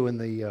they do in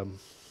the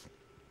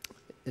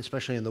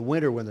especially in the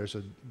winter when there's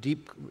a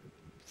deep,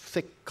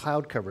 thick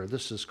cloud cover.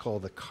 This is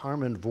called the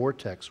Kármán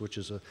vortex, which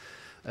is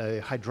a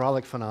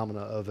hydraulic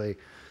phenomena of a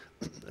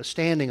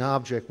standing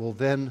object will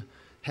then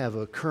have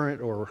a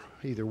current or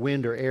either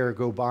wind or air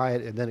go by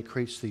it, and then it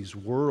creates these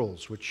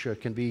whirls, which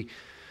can be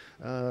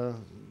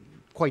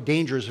quite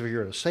dangerous if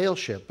you're in a sail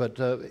ship. But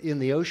in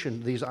the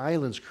ocean, these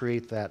islands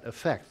create that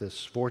effect,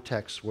 this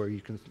vortex where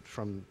you can,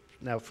 from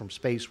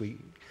space, we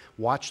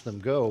watch them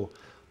go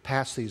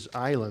past these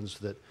islands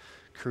that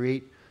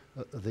create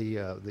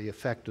the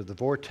effect of the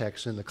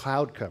vortex in the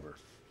cloud cover.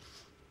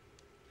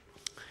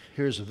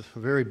 here's a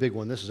very big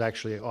one. This is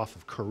actually off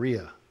of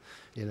Korea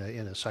in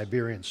a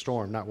Siberian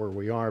storm, not where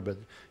we are, but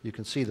you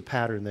can see the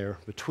pattern there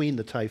between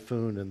the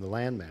typhoon and the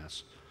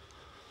landmass.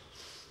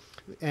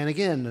 And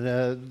again,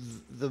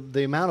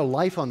 the amount of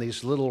life on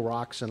these little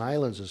rocks and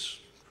islands is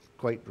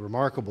quite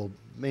remarkable.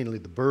 Mainly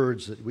the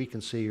birds that we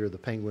can see are the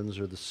penguins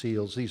or the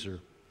seals. These are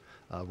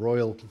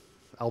royal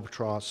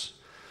albatross.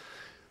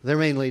 They're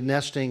mainly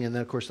nesting, and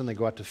then, of course, then they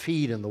go out to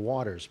feed in the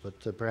waters.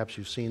 But perhaps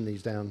you've seen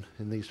these down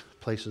in these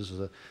places,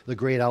 the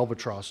great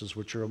albatrosses,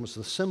 which are almost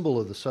the symbol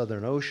of the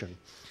Southern Ocean.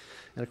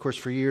 And, of course,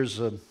 for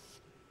years,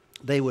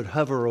 they would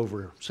hover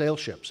over sail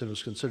ships. It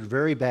was considered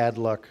very bad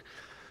luck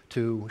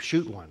to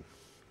shoot one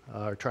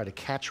or try to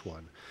catch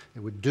one.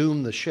 It would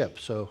doom the ship.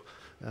 So,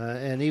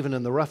 and even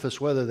in the roughest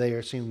weather, they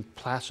are seen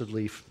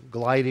placidly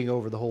gliding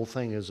over the whole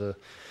thing. And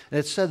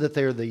it's said that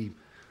they're the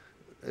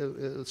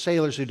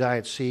sailors who die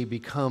at sea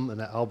become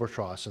an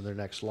albatross in their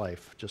next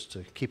life, just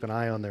to keep an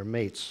eye on their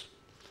mates.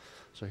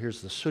 So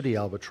here's the sooty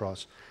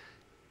albatross.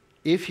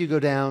 If you go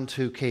down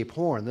to Cape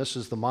Horn, this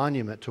is the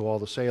monument to all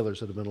the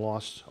sailors that have been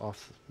lost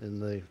off in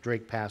the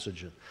Drake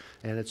Passage.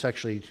 And it's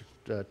actually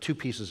 2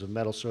 pieces of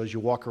metal, so as you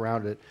walk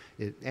around it,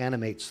 it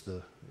animates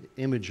the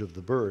image of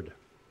the bird.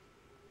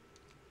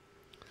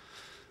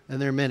 And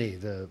there are many,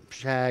 the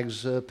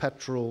shags,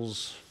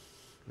 petrels,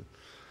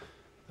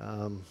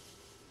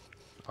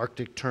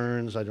 Arctic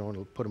terns. I don't want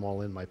to put them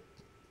all in my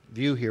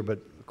view here, but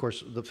of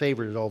course the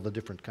favorite is all the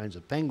different kinds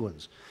of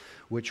penguins,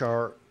 which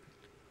are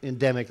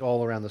endemic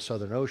all around the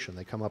Southern Ocean.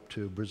 They come up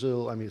to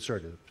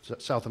to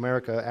South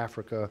America,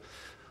 Africa,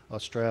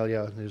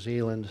 Australia, New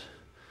Zealand,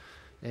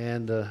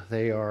 and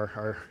they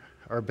are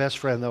our best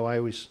friend. Though I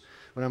always,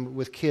 when I'm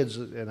with kids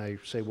and I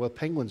say, well,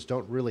 penguins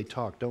don't really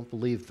talk, don't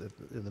believe that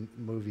in the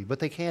movie, but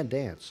they can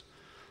dance.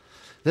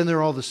 Then there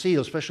are all the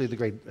seals, especially the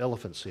great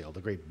elephant seal,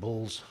 the great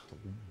bulls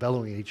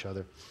bellowing at each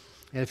other.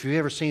 And if you've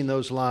ever seen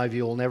those live,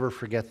 you'll never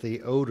forget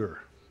the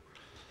odor.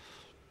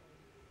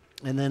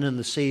 And then in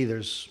the sea,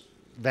 there's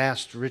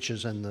vast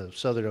riches in the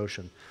Southern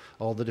Ocean,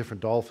 all the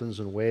different dolphins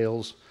and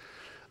whales,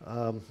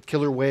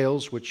 killer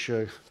whales, which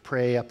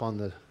prey up on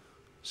the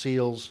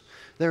seals.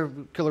 There are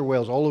killer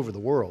whales all over the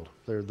world.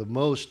 They're the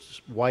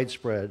most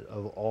widespread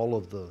of all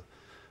of the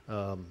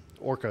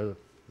orca.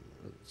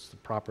 It's the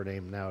proper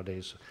name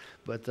nowadays,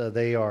 but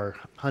they are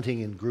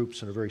hunting in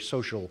groups and are very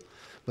social,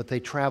 but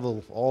they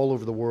travel all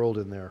over the world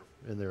in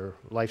their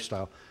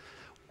lifestyle.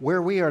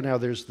 Where we are now,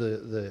 there's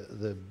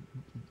the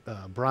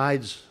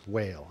bride's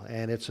whale,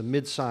 and it's a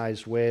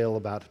mid-sized whale,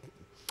 about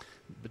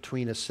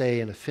between a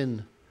sei and a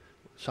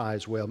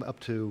fin-sized whale, up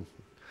to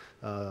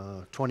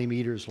 20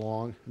 meters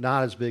long,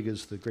 not as big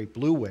as the great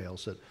blue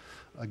whales that,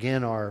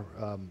 again, are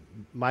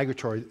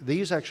migratory.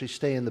 These actually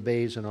stay in the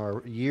bays and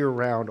are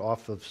year-round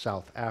off of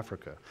South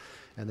Africa.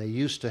 And they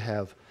used to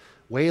have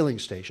whaling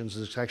stations.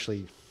 It's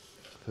actually,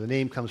 the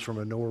name comes from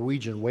a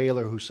Norwegian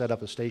whaler who set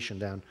up a station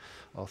down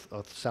off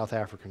the South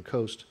African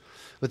coast.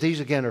 But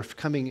these, again, are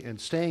coming and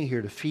staying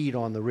here to feed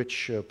on the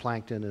rich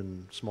plankton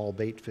and small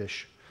bait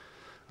fish.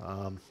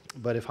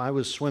 But if I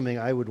was swimming,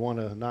 I would want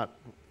to not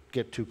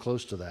get too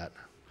close to that.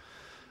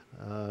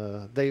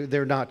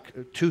 They're not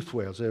toothed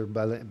whales, they're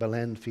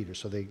baleine feeders,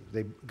 so they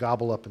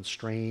gobble up and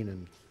strain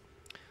and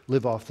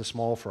live off the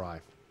small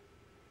fry.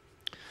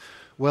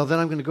 Well, then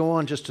I'm going to go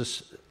on just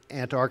to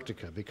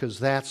Antarctica, because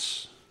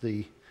that's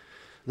the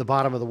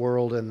bottom of the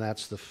world, and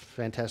that's the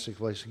fantastic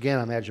place. Again,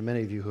 I imagine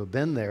many of you who have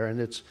been there, and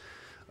it's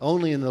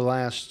only in the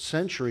last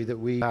century that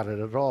we got it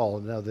at all.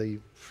 Now, the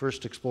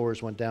first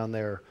explorers went down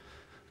there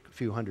a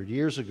few hundred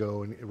years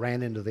ago and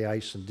ran into the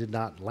ice and did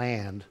not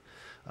land.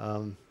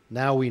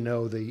 Now we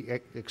know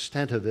the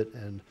extent of it,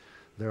 and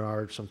there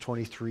are some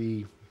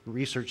 23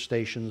 research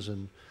stations.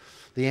 And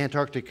the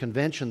Antarctic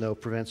Convention, though,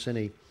 prevents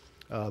any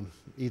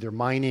either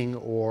mining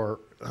or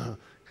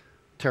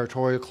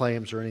territorial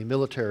claims or any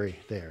military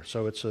there.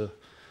 So it's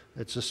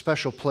a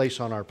special place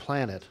on our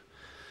planet.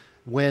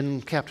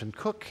 When Captain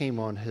Cook came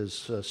on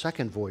his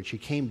second voyage, he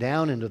came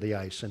down into the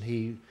ice, and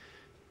he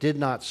did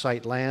not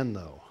sight land,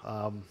 though.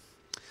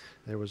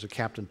 There was a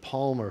Captain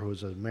Palmer, who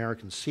was an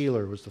American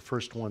sealer, who was the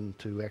first one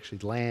to actually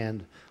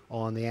land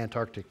on the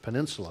Antarctic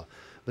Peninsula.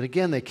 But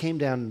again, they came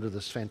down into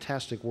this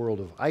fantastic world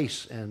of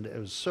ice, and it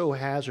was so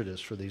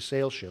hazardous for these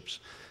sail ships.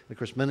 And of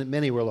course,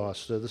 many were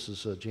lost. This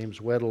is James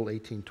Weddell,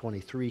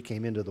 1823,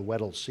 came into the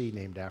Weddell Sea,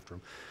 named after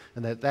him.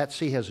 And that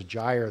sea has a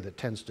gyre that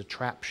tends to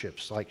trap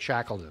ships, like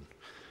Shackleton.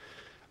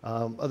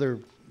 Other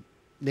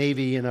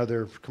Navy and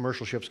other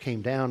commercial ships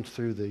came down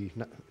through the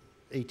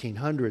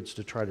 1800s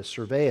to try to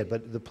survey it,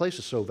 but the place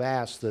is so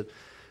vast that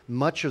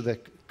much of the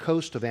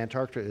coast of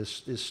Antarctica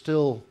is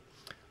still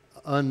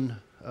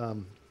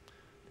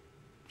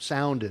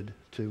unsounded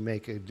to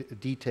make a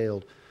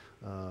detailed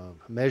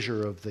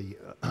measure of the,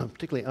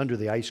 particularly under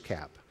the ice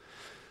cap.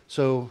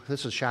 So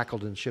this is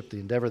Shackleton's ship,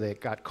 the Endeavour. They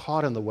got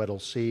caught in the Weddell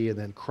Sea and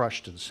then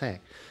crushed and sank.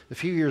 A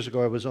few years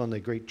ago, I was on the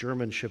great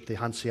German ship, the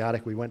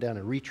Hanseatic. We went down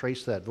and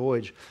retraced that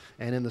voyage,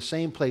 and in the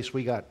same place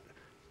we got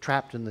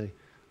trapped in the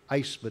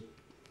ice, but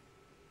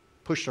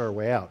pushed our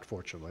way out,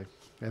 fortunately.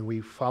 And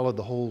we followed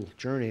the whole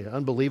journey.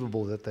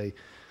 Unbelievable that they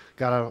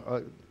got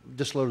out,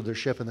 disloaded their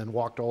ship and then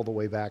walked all the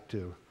way back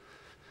to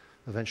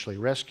eventually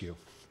rescue.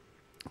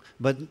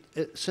 But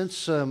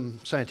since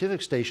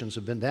scientific stations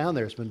have been down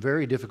there, it's been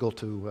very difficult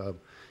to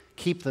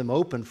keep them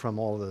open from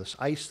all of this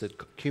ice that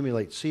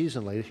accumulates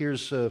seasonally.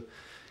 Here's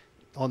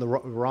on the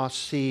Ross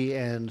Sea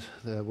and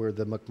where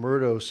the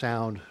McMurdo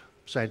Sound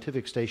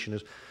scientific station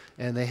is,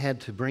 and they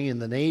had to bring in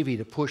the Navy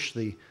to push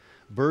the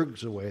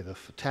bergs away, the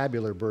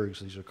tabular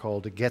bergs these are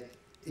called, to get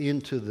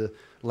into the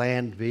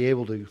land, be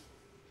able to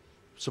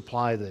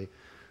supply the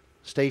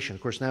station.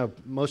 Of course, now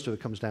most of it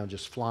comes down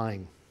just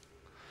flying.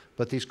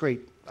 But these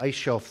great ice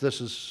shelf,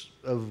 this is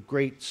of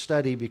great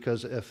study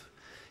because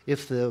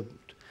if the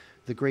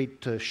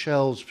great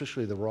shelves,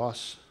 especially the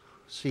Ross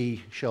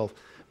Sea shelf,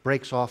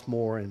 breaks off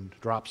more and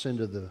drops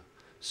into the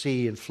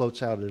sea and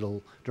floats out,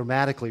 it'll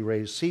dramatically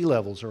raise sea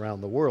levels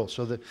around the world.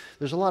 So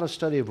there's a lot of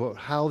study about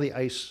how the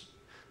ice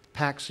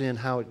packs in,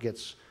 how it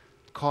gets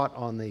caught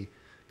on the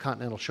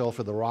continental shelf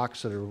of the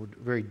rocks that are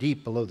very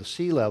deep below the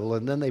sea level,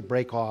 and then they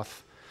break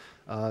off.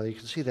 You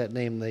can see that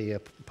name, the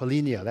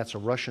Polinia. That's a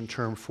Russian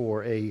term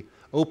for a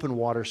open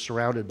water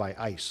surrounded by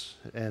ice,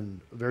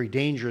 and very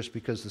dangerous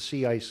because the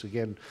sea ice,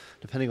 again,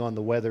 depending on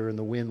the weather and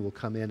the wind, will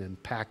come in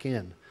and pack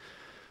in.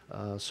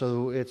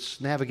 So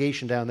its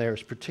navigation down there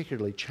is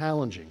particularly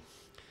challenging,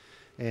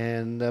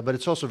 and but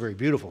it's also very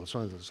beautiful.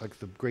 It's like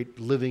the great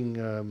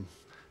living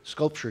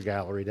sculpture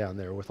gallery down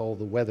there with all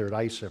the weathered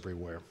ice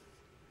everywhere.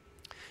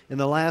 In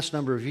the last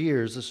number of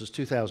years, this is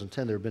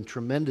 2010, there have been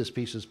tremendous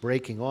pieces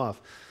breaking off.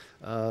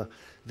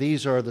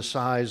 These are the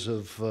size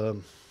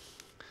of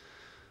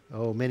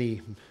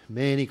many,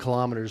 many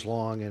kilometers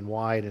long and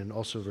wide, and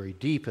also very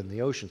deep in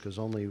the ocean because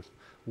only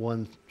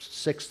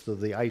 1/6 of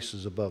the ice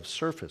is above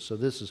surface. So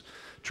this is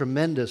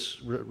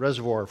tremendous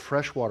reservoir of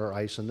freshwater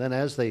ice, and then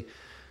as they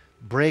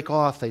break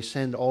off, they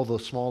send all the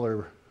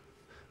smaller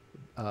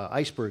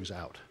icebergs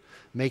out,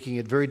 making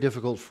it very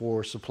difficult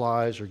for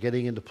supplies or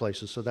getting into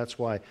places. So that's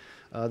why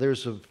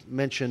there's a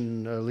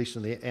mention, at least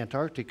in the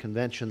Antarctic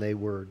Convention, they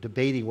were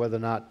debating whether or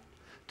not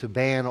to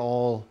ban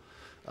all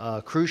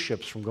cruise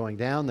ships from going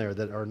down there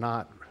that are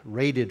not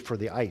rated for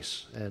the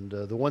ice. And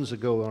the ones that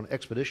go on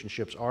expedition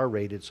ships are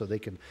rated so they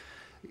can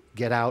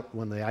get out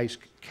when the ice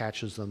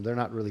catches them. They're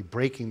not really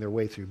breaking their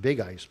way through big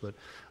ice, but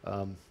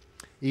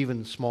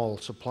even small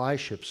supply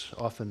ships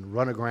often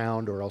run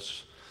aground or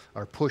else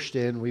are pushed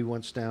in. We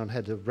once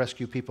had to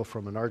rescue people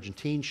from an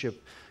Argentine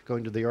ship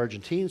going to the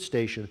Argentine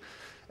station,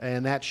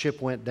 and that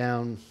ship went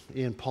down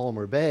in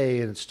Palmer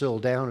Bay, and it's still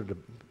down at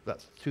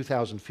about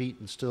 2,000 feet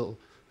and still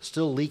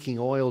leaking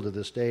oil to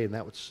this day, and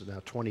that was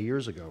now 20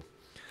 years ago.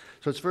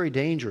 So it's very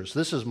dangerous.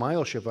 This is my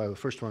old ship, the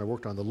first one I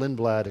worked on, the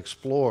Lindblad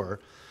Explorer,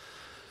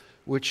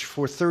 which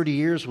for 30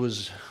 years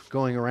was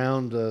going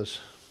around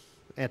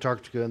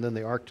Antarctica and then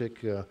the Arctic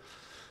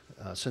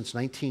since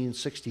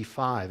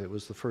 1965. It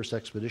was the first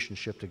expedition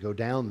ship to go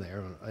down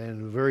there,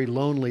 and very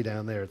lonely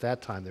down there at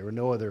that time. There were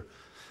no other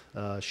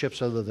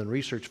ships other than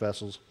research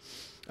vessels.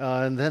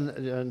 And then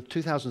in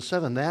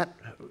 2007, that,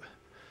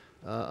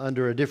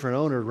 under a different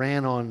owner,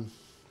 ran on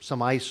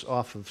some ice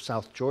off of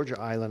South Georgia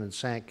Island and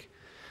sank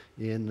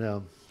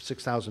in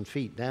 6,000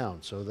 feet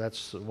down. So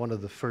that's one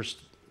of the first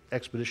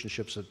expedition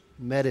ships that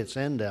met its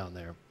end down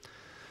there.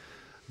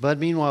 But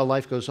meanwhile,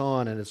 life goes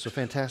on, and it's a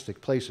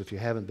fantastic place if you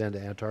haven't been to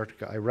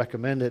Antarctica. I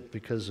recommend it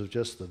because of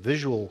just the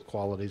visual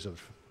qualities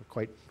of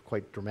quite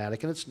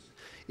dramatic. And it's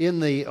in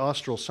the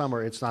austral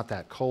summer, it's not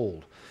that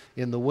cold.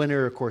 In the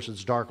winter, of course,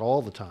 it's dark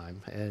all the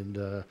time,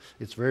 and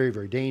it's very,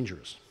 very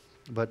dangerous.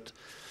 But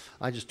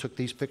I just took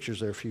these pictures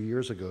there a few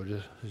years ago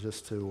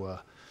just to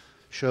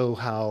show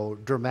how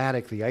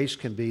dramatic the ice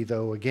can be,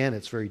 though, again,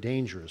 it's very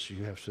dangerous.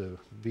 You have to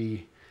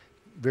be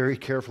very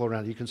careful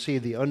around it. You can see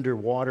the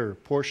underwater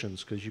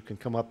portions because you can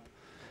come up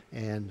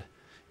and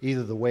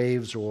either the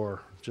waves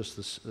or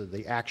just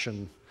the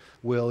action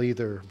will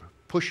either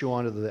push you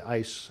onto the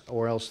ice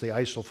or else the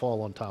ice will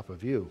fall on top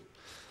of you.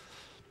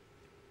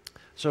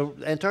 So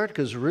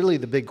Antarctica is really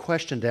the big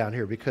question down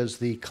here because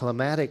the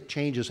climatic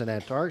changes in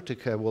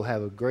Antarctica will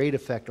have a great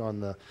effect on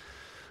the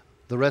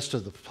rest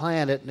of the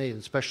planet,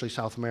 especially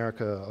South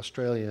America,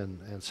 Australia,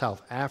 and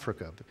South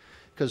Africa.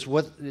 Because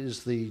what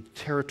is the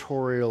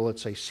territorial,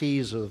 let's say,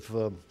 seas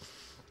of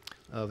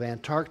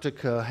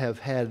Antarctica have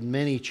had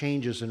many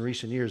changes in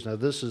recent years. Now,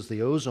 this is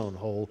the ozone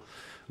hole,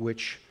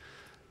 which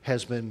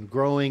has been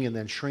growing and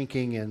then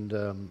shrinking, and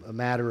a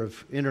matter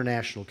of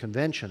international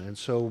convention. And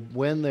so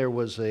when there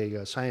was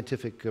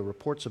scientific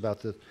reports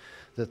about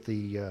that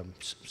the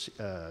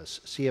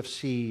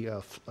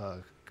CFC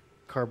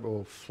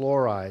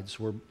carbofluorides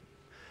were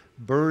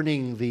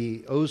burning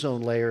the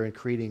ozone layer and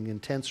creating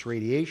intense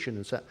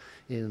radiation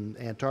in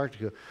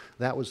Antarctica,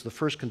 that was the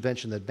first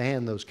convention that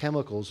banned those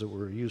chemicals that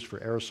were used for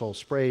aerosol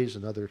sprays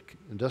and other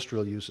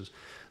industrial uses.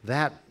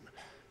 That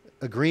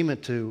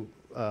agreement to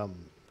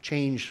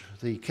change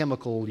the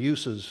chemical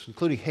uses,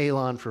 including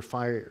halon for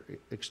fire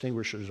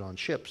extinguishers on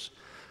ships,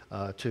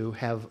 to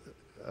have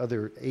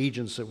other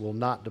agents that will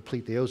not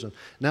deplete the ozone.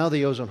 Now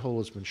the ozone hole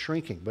has been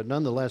shrinking, but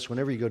nonetheless,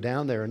 whenever you go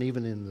down there, and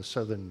even in the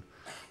southern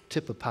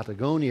tip of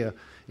Patagonia,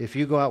 if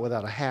you go out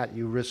without a hat,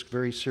 you risk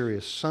very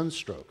serious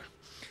sunstroke.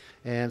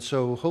 And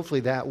so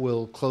hopefully that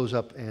will close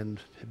up and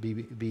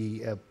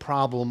be a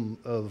problem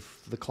of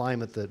the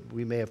climate that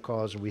we may have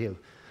caused and we have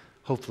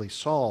hopefully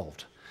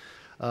solved.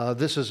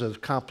 This is a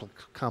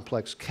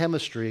complex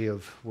chemistry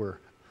of where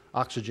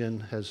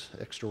oxygen has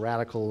extra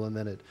radical, and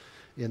then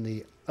in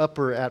the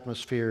upper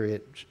atmosphere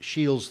it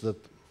shields the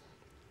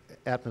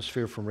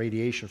atmosphere from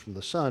radiation from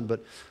the sun, but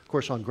of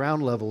course on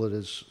ground level it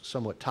is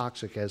somewhat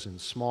toxic, as in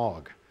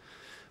smog.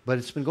 But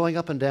it's been going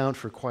up and down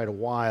for quite a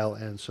while,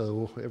 and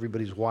so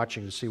everybody's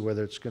watching to see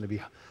whether it's going to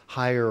be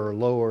higher or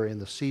lower in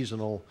the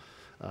seasonal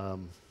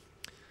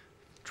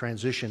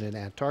transition in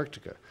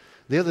Antarctica.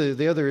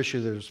 The other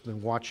issue that's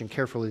been watching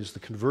carefully is the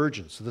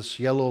convergence. This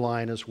yellow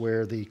line is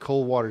where the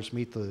cold waters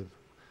meet the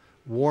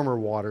warmer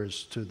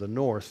waters to the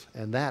north,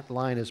 and that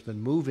line has been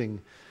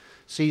moving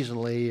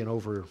seasonally and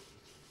over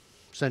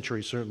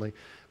centuries certainly,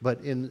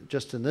 but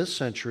just in this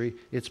century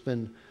it's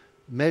been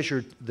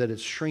measured that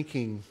it's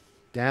shrinking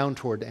down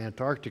toward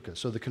Antarctica.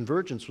 So the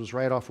convergence was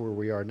right off where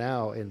we are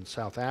now in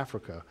South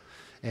Africa,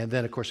 and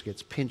then of course it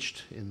gets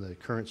pinched in the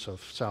currents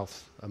of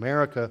South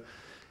America,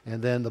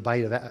 and then the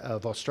bight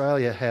of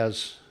Australia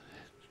has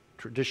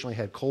traditionally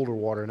had colder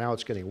water. Now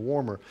it's getting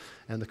warmer,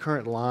 and the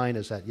current line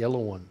is that yellow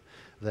one,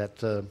 that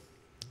the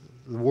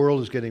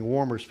world is getting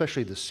warmer,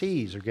 especially the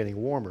seas are getting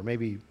warmer.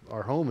 Maybe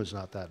our home is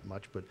not that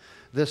much, but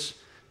this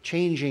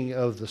changing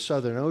of the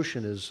Southern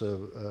Ocean is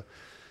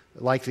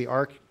like the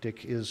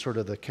Arctic is sort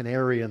of the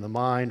canary in the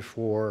mine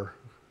for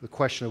the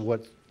question of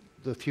what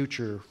the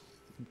future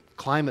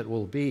climate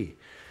will be.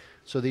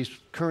 So these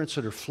currents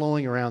that are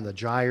flowing around, the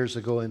gyres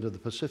that go into the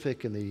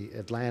Pacific and the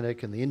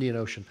Atlantic and the Indian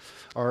Ocean,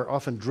 are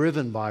often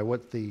driven by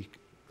what the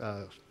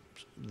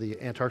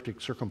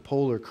Antarctic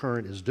circumpolar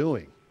current is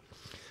doing.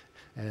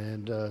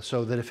 And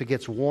so that if it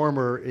gets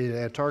warmer in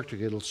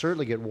Antarctica, it'll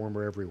certainly get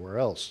warmer everywhere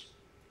else.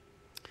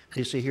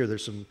 You see here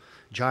there's some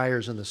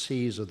gyres in the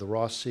seas of the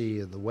Ross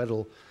Sea and the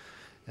Weddell.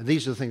 And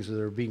these are the things that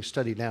are being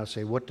studied now to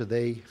say what do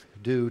they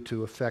do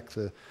to affect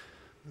the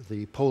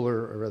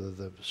polar, or rather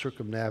the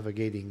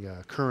circumnavigating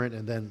current,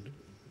 and then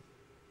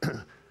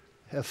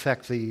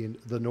affect the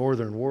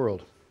northern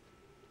world.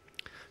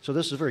 So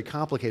this is very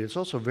complicated. It's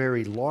also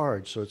very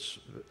large, so it's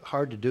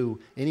hard to do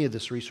any of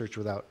this research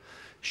without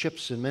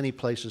ships in many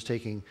places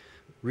taking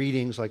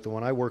readings like the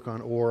one I work on,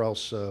 or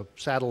else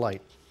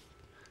satellite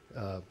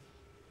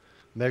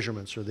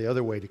measurements are the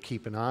other way to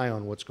keep an eye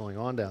on what's going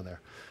on down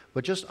there.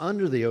 But just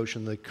under the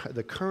ocean,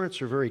 the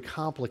currents are very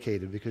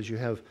complicated because you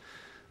have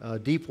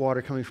deep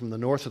water coming from the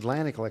North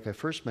Atlantic, like I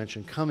first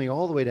mentioned, coming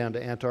all the way down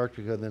to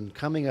Antarctica, then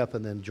coming up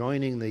and then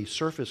joining the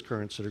surface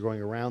currents that are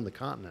going around the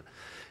continent.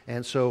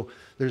 And so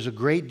there's a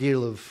great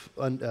deal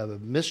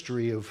of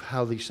mystery of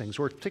how these things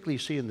work. Particularly you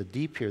see in the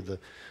deep here,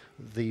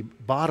 the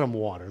bottom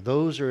water.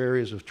 Those are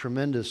areas of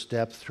tremendous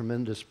depth,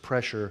 tremendous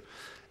pressure,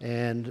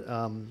 and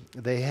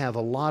they have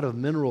a lot of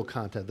mineral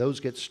content.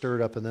 Those get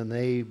stirred up and then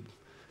they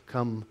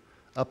come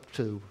up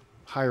to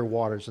higher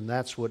waters, and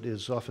that's what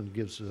often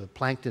gives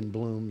plankton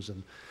blooms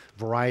and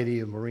variety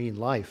of marine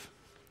life.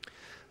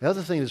 The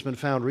other thing that's been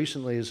found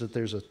recently is that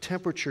there's a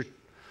temperature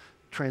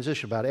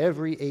transition. About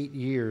every 8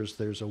 years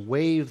there's a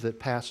wave that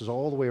passes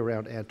all the way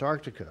around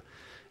Antarctica,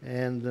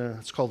 and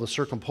it's called the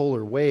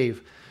circumpolar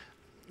wave,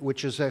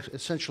 which is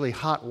essentially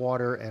hot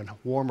water and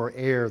warmer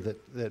air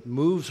that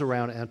moves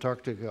around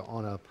Antarctica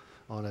on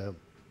a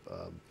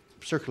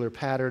circular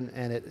pattern,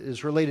 and it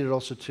is related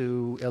also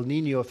to El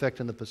Nino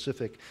effect in the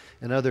Pacific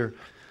and other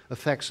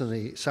effects in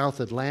the South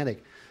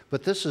Atlantic.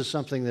 But this is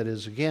something that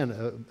is, again,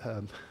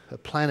 a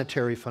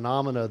planetary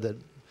phenomena that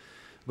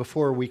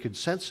before we could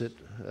sense it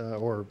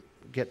or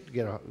get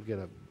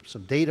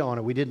some data on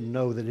it, we didn't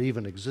know that it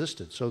even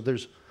existed. So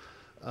there's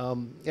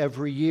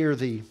every year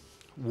the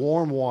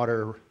warm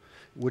water,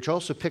 which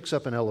also picks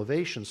up in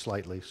elevation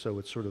slightly, so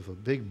it's sort of a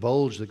big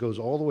bulge that goes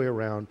all the way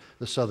around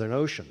the Southern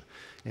Ocean,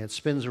 and it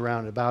spins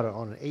around about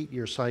on an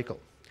 8-year cycle.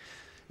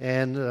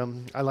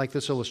 And I like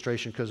this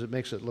illustration because it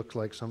makes it look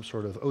like some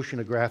sort of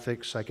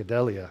oceanographic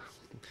psychedelia.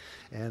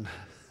 And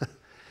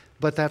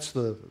but that's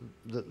the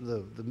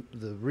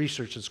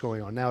research that's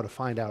going on now to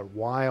find out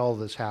why all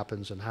this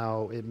happens and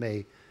how it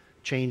may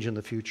change in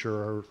the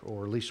future,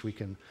 or at least we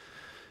can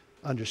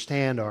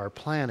understand our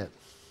planet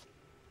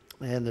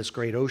and this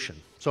great ocean.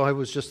 So I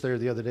was just there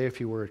the other day, if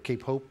you were at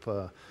Cape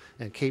Hope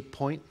and Cape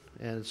Point,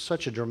 and it's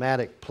such a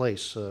dramatic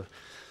place,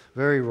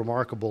 very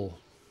remarkable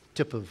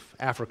tip of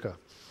Africa.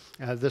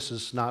 This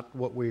is not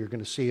what we're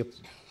going to see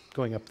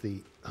going up the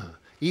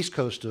east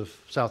coast of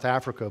South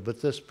Africa,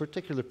 but this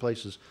particular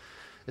place is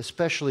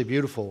especially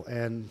beautiful,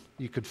 and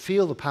you could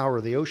feel the power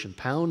of the ocean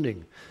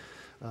pounding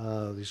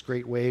these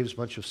great waves, a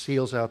bunch of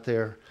seals out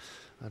there.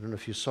 I don't know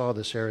if you saw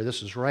this area.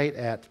 This is right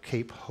at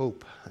Cape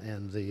Hope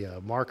and the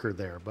marker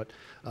there. But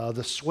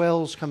the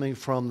swells coming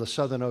from the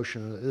Southern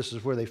Ocean, this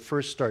is where they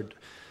first start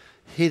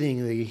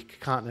hitting the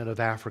continent of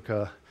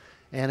Africa.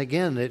 And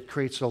again, it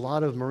creates a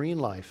lot of marine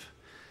life.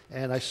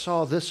 And I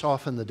saw this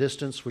off in the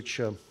distance, which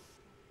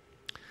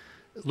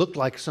looked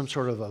like some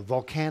sort of a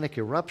volcanic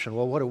eruption.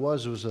 Well, what it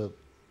was a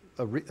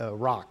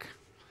rock,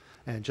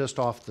 and just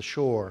off the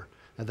shore.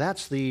 And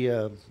that's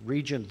the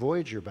Regent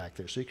Voyager back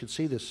there. So you can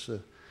see this,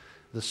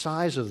 the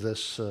size of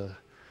this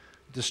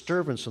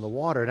disturbance in the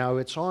water. Now,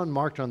 it's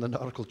marked on the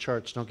nautical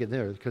charts. Don't get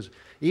there, because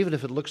even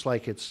if it looks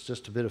like it's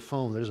just a bit of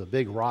foam, there's a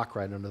big rock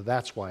right under.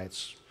 That's why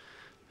it's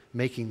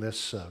making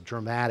this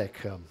dramatic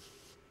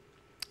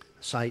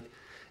sight.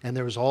 And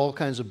there was all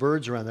kinds of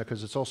birds around there,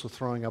 because it's also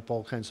throwing up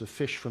all kinds of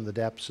fish from the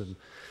depths. And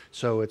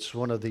so it's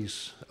one of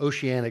these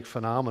oceanic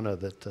phenomena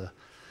that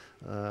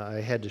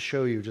I had to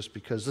show you, just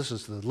because this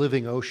is the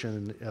living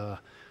ocean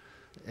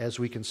as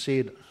we can see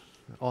it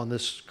on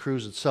this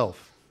cruise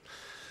itself.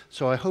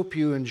 So I hope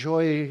you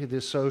enjoy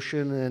this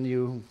ocean and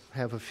you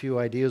have a few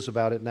ideas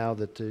about it now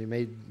that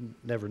you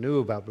never knew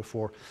about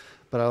before.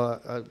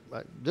 But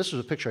this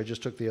was a picture I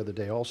just took the other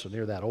day also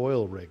near that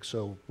oil rig.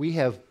 So we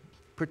have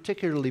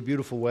particularly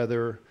beautiful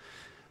weather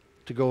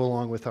to go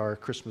along with our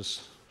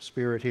Christmas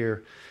spirit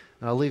here.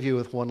 And I'll leave you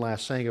with one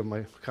last saying of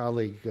my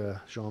colleague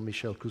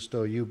Jean-Michel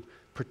Cousteau: you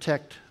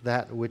protect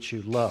that which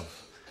you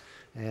love,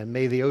 and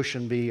may the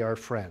ocean be our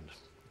friend.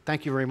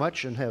 Thank you very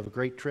much, and have a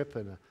great trip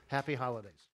and a happy holidays.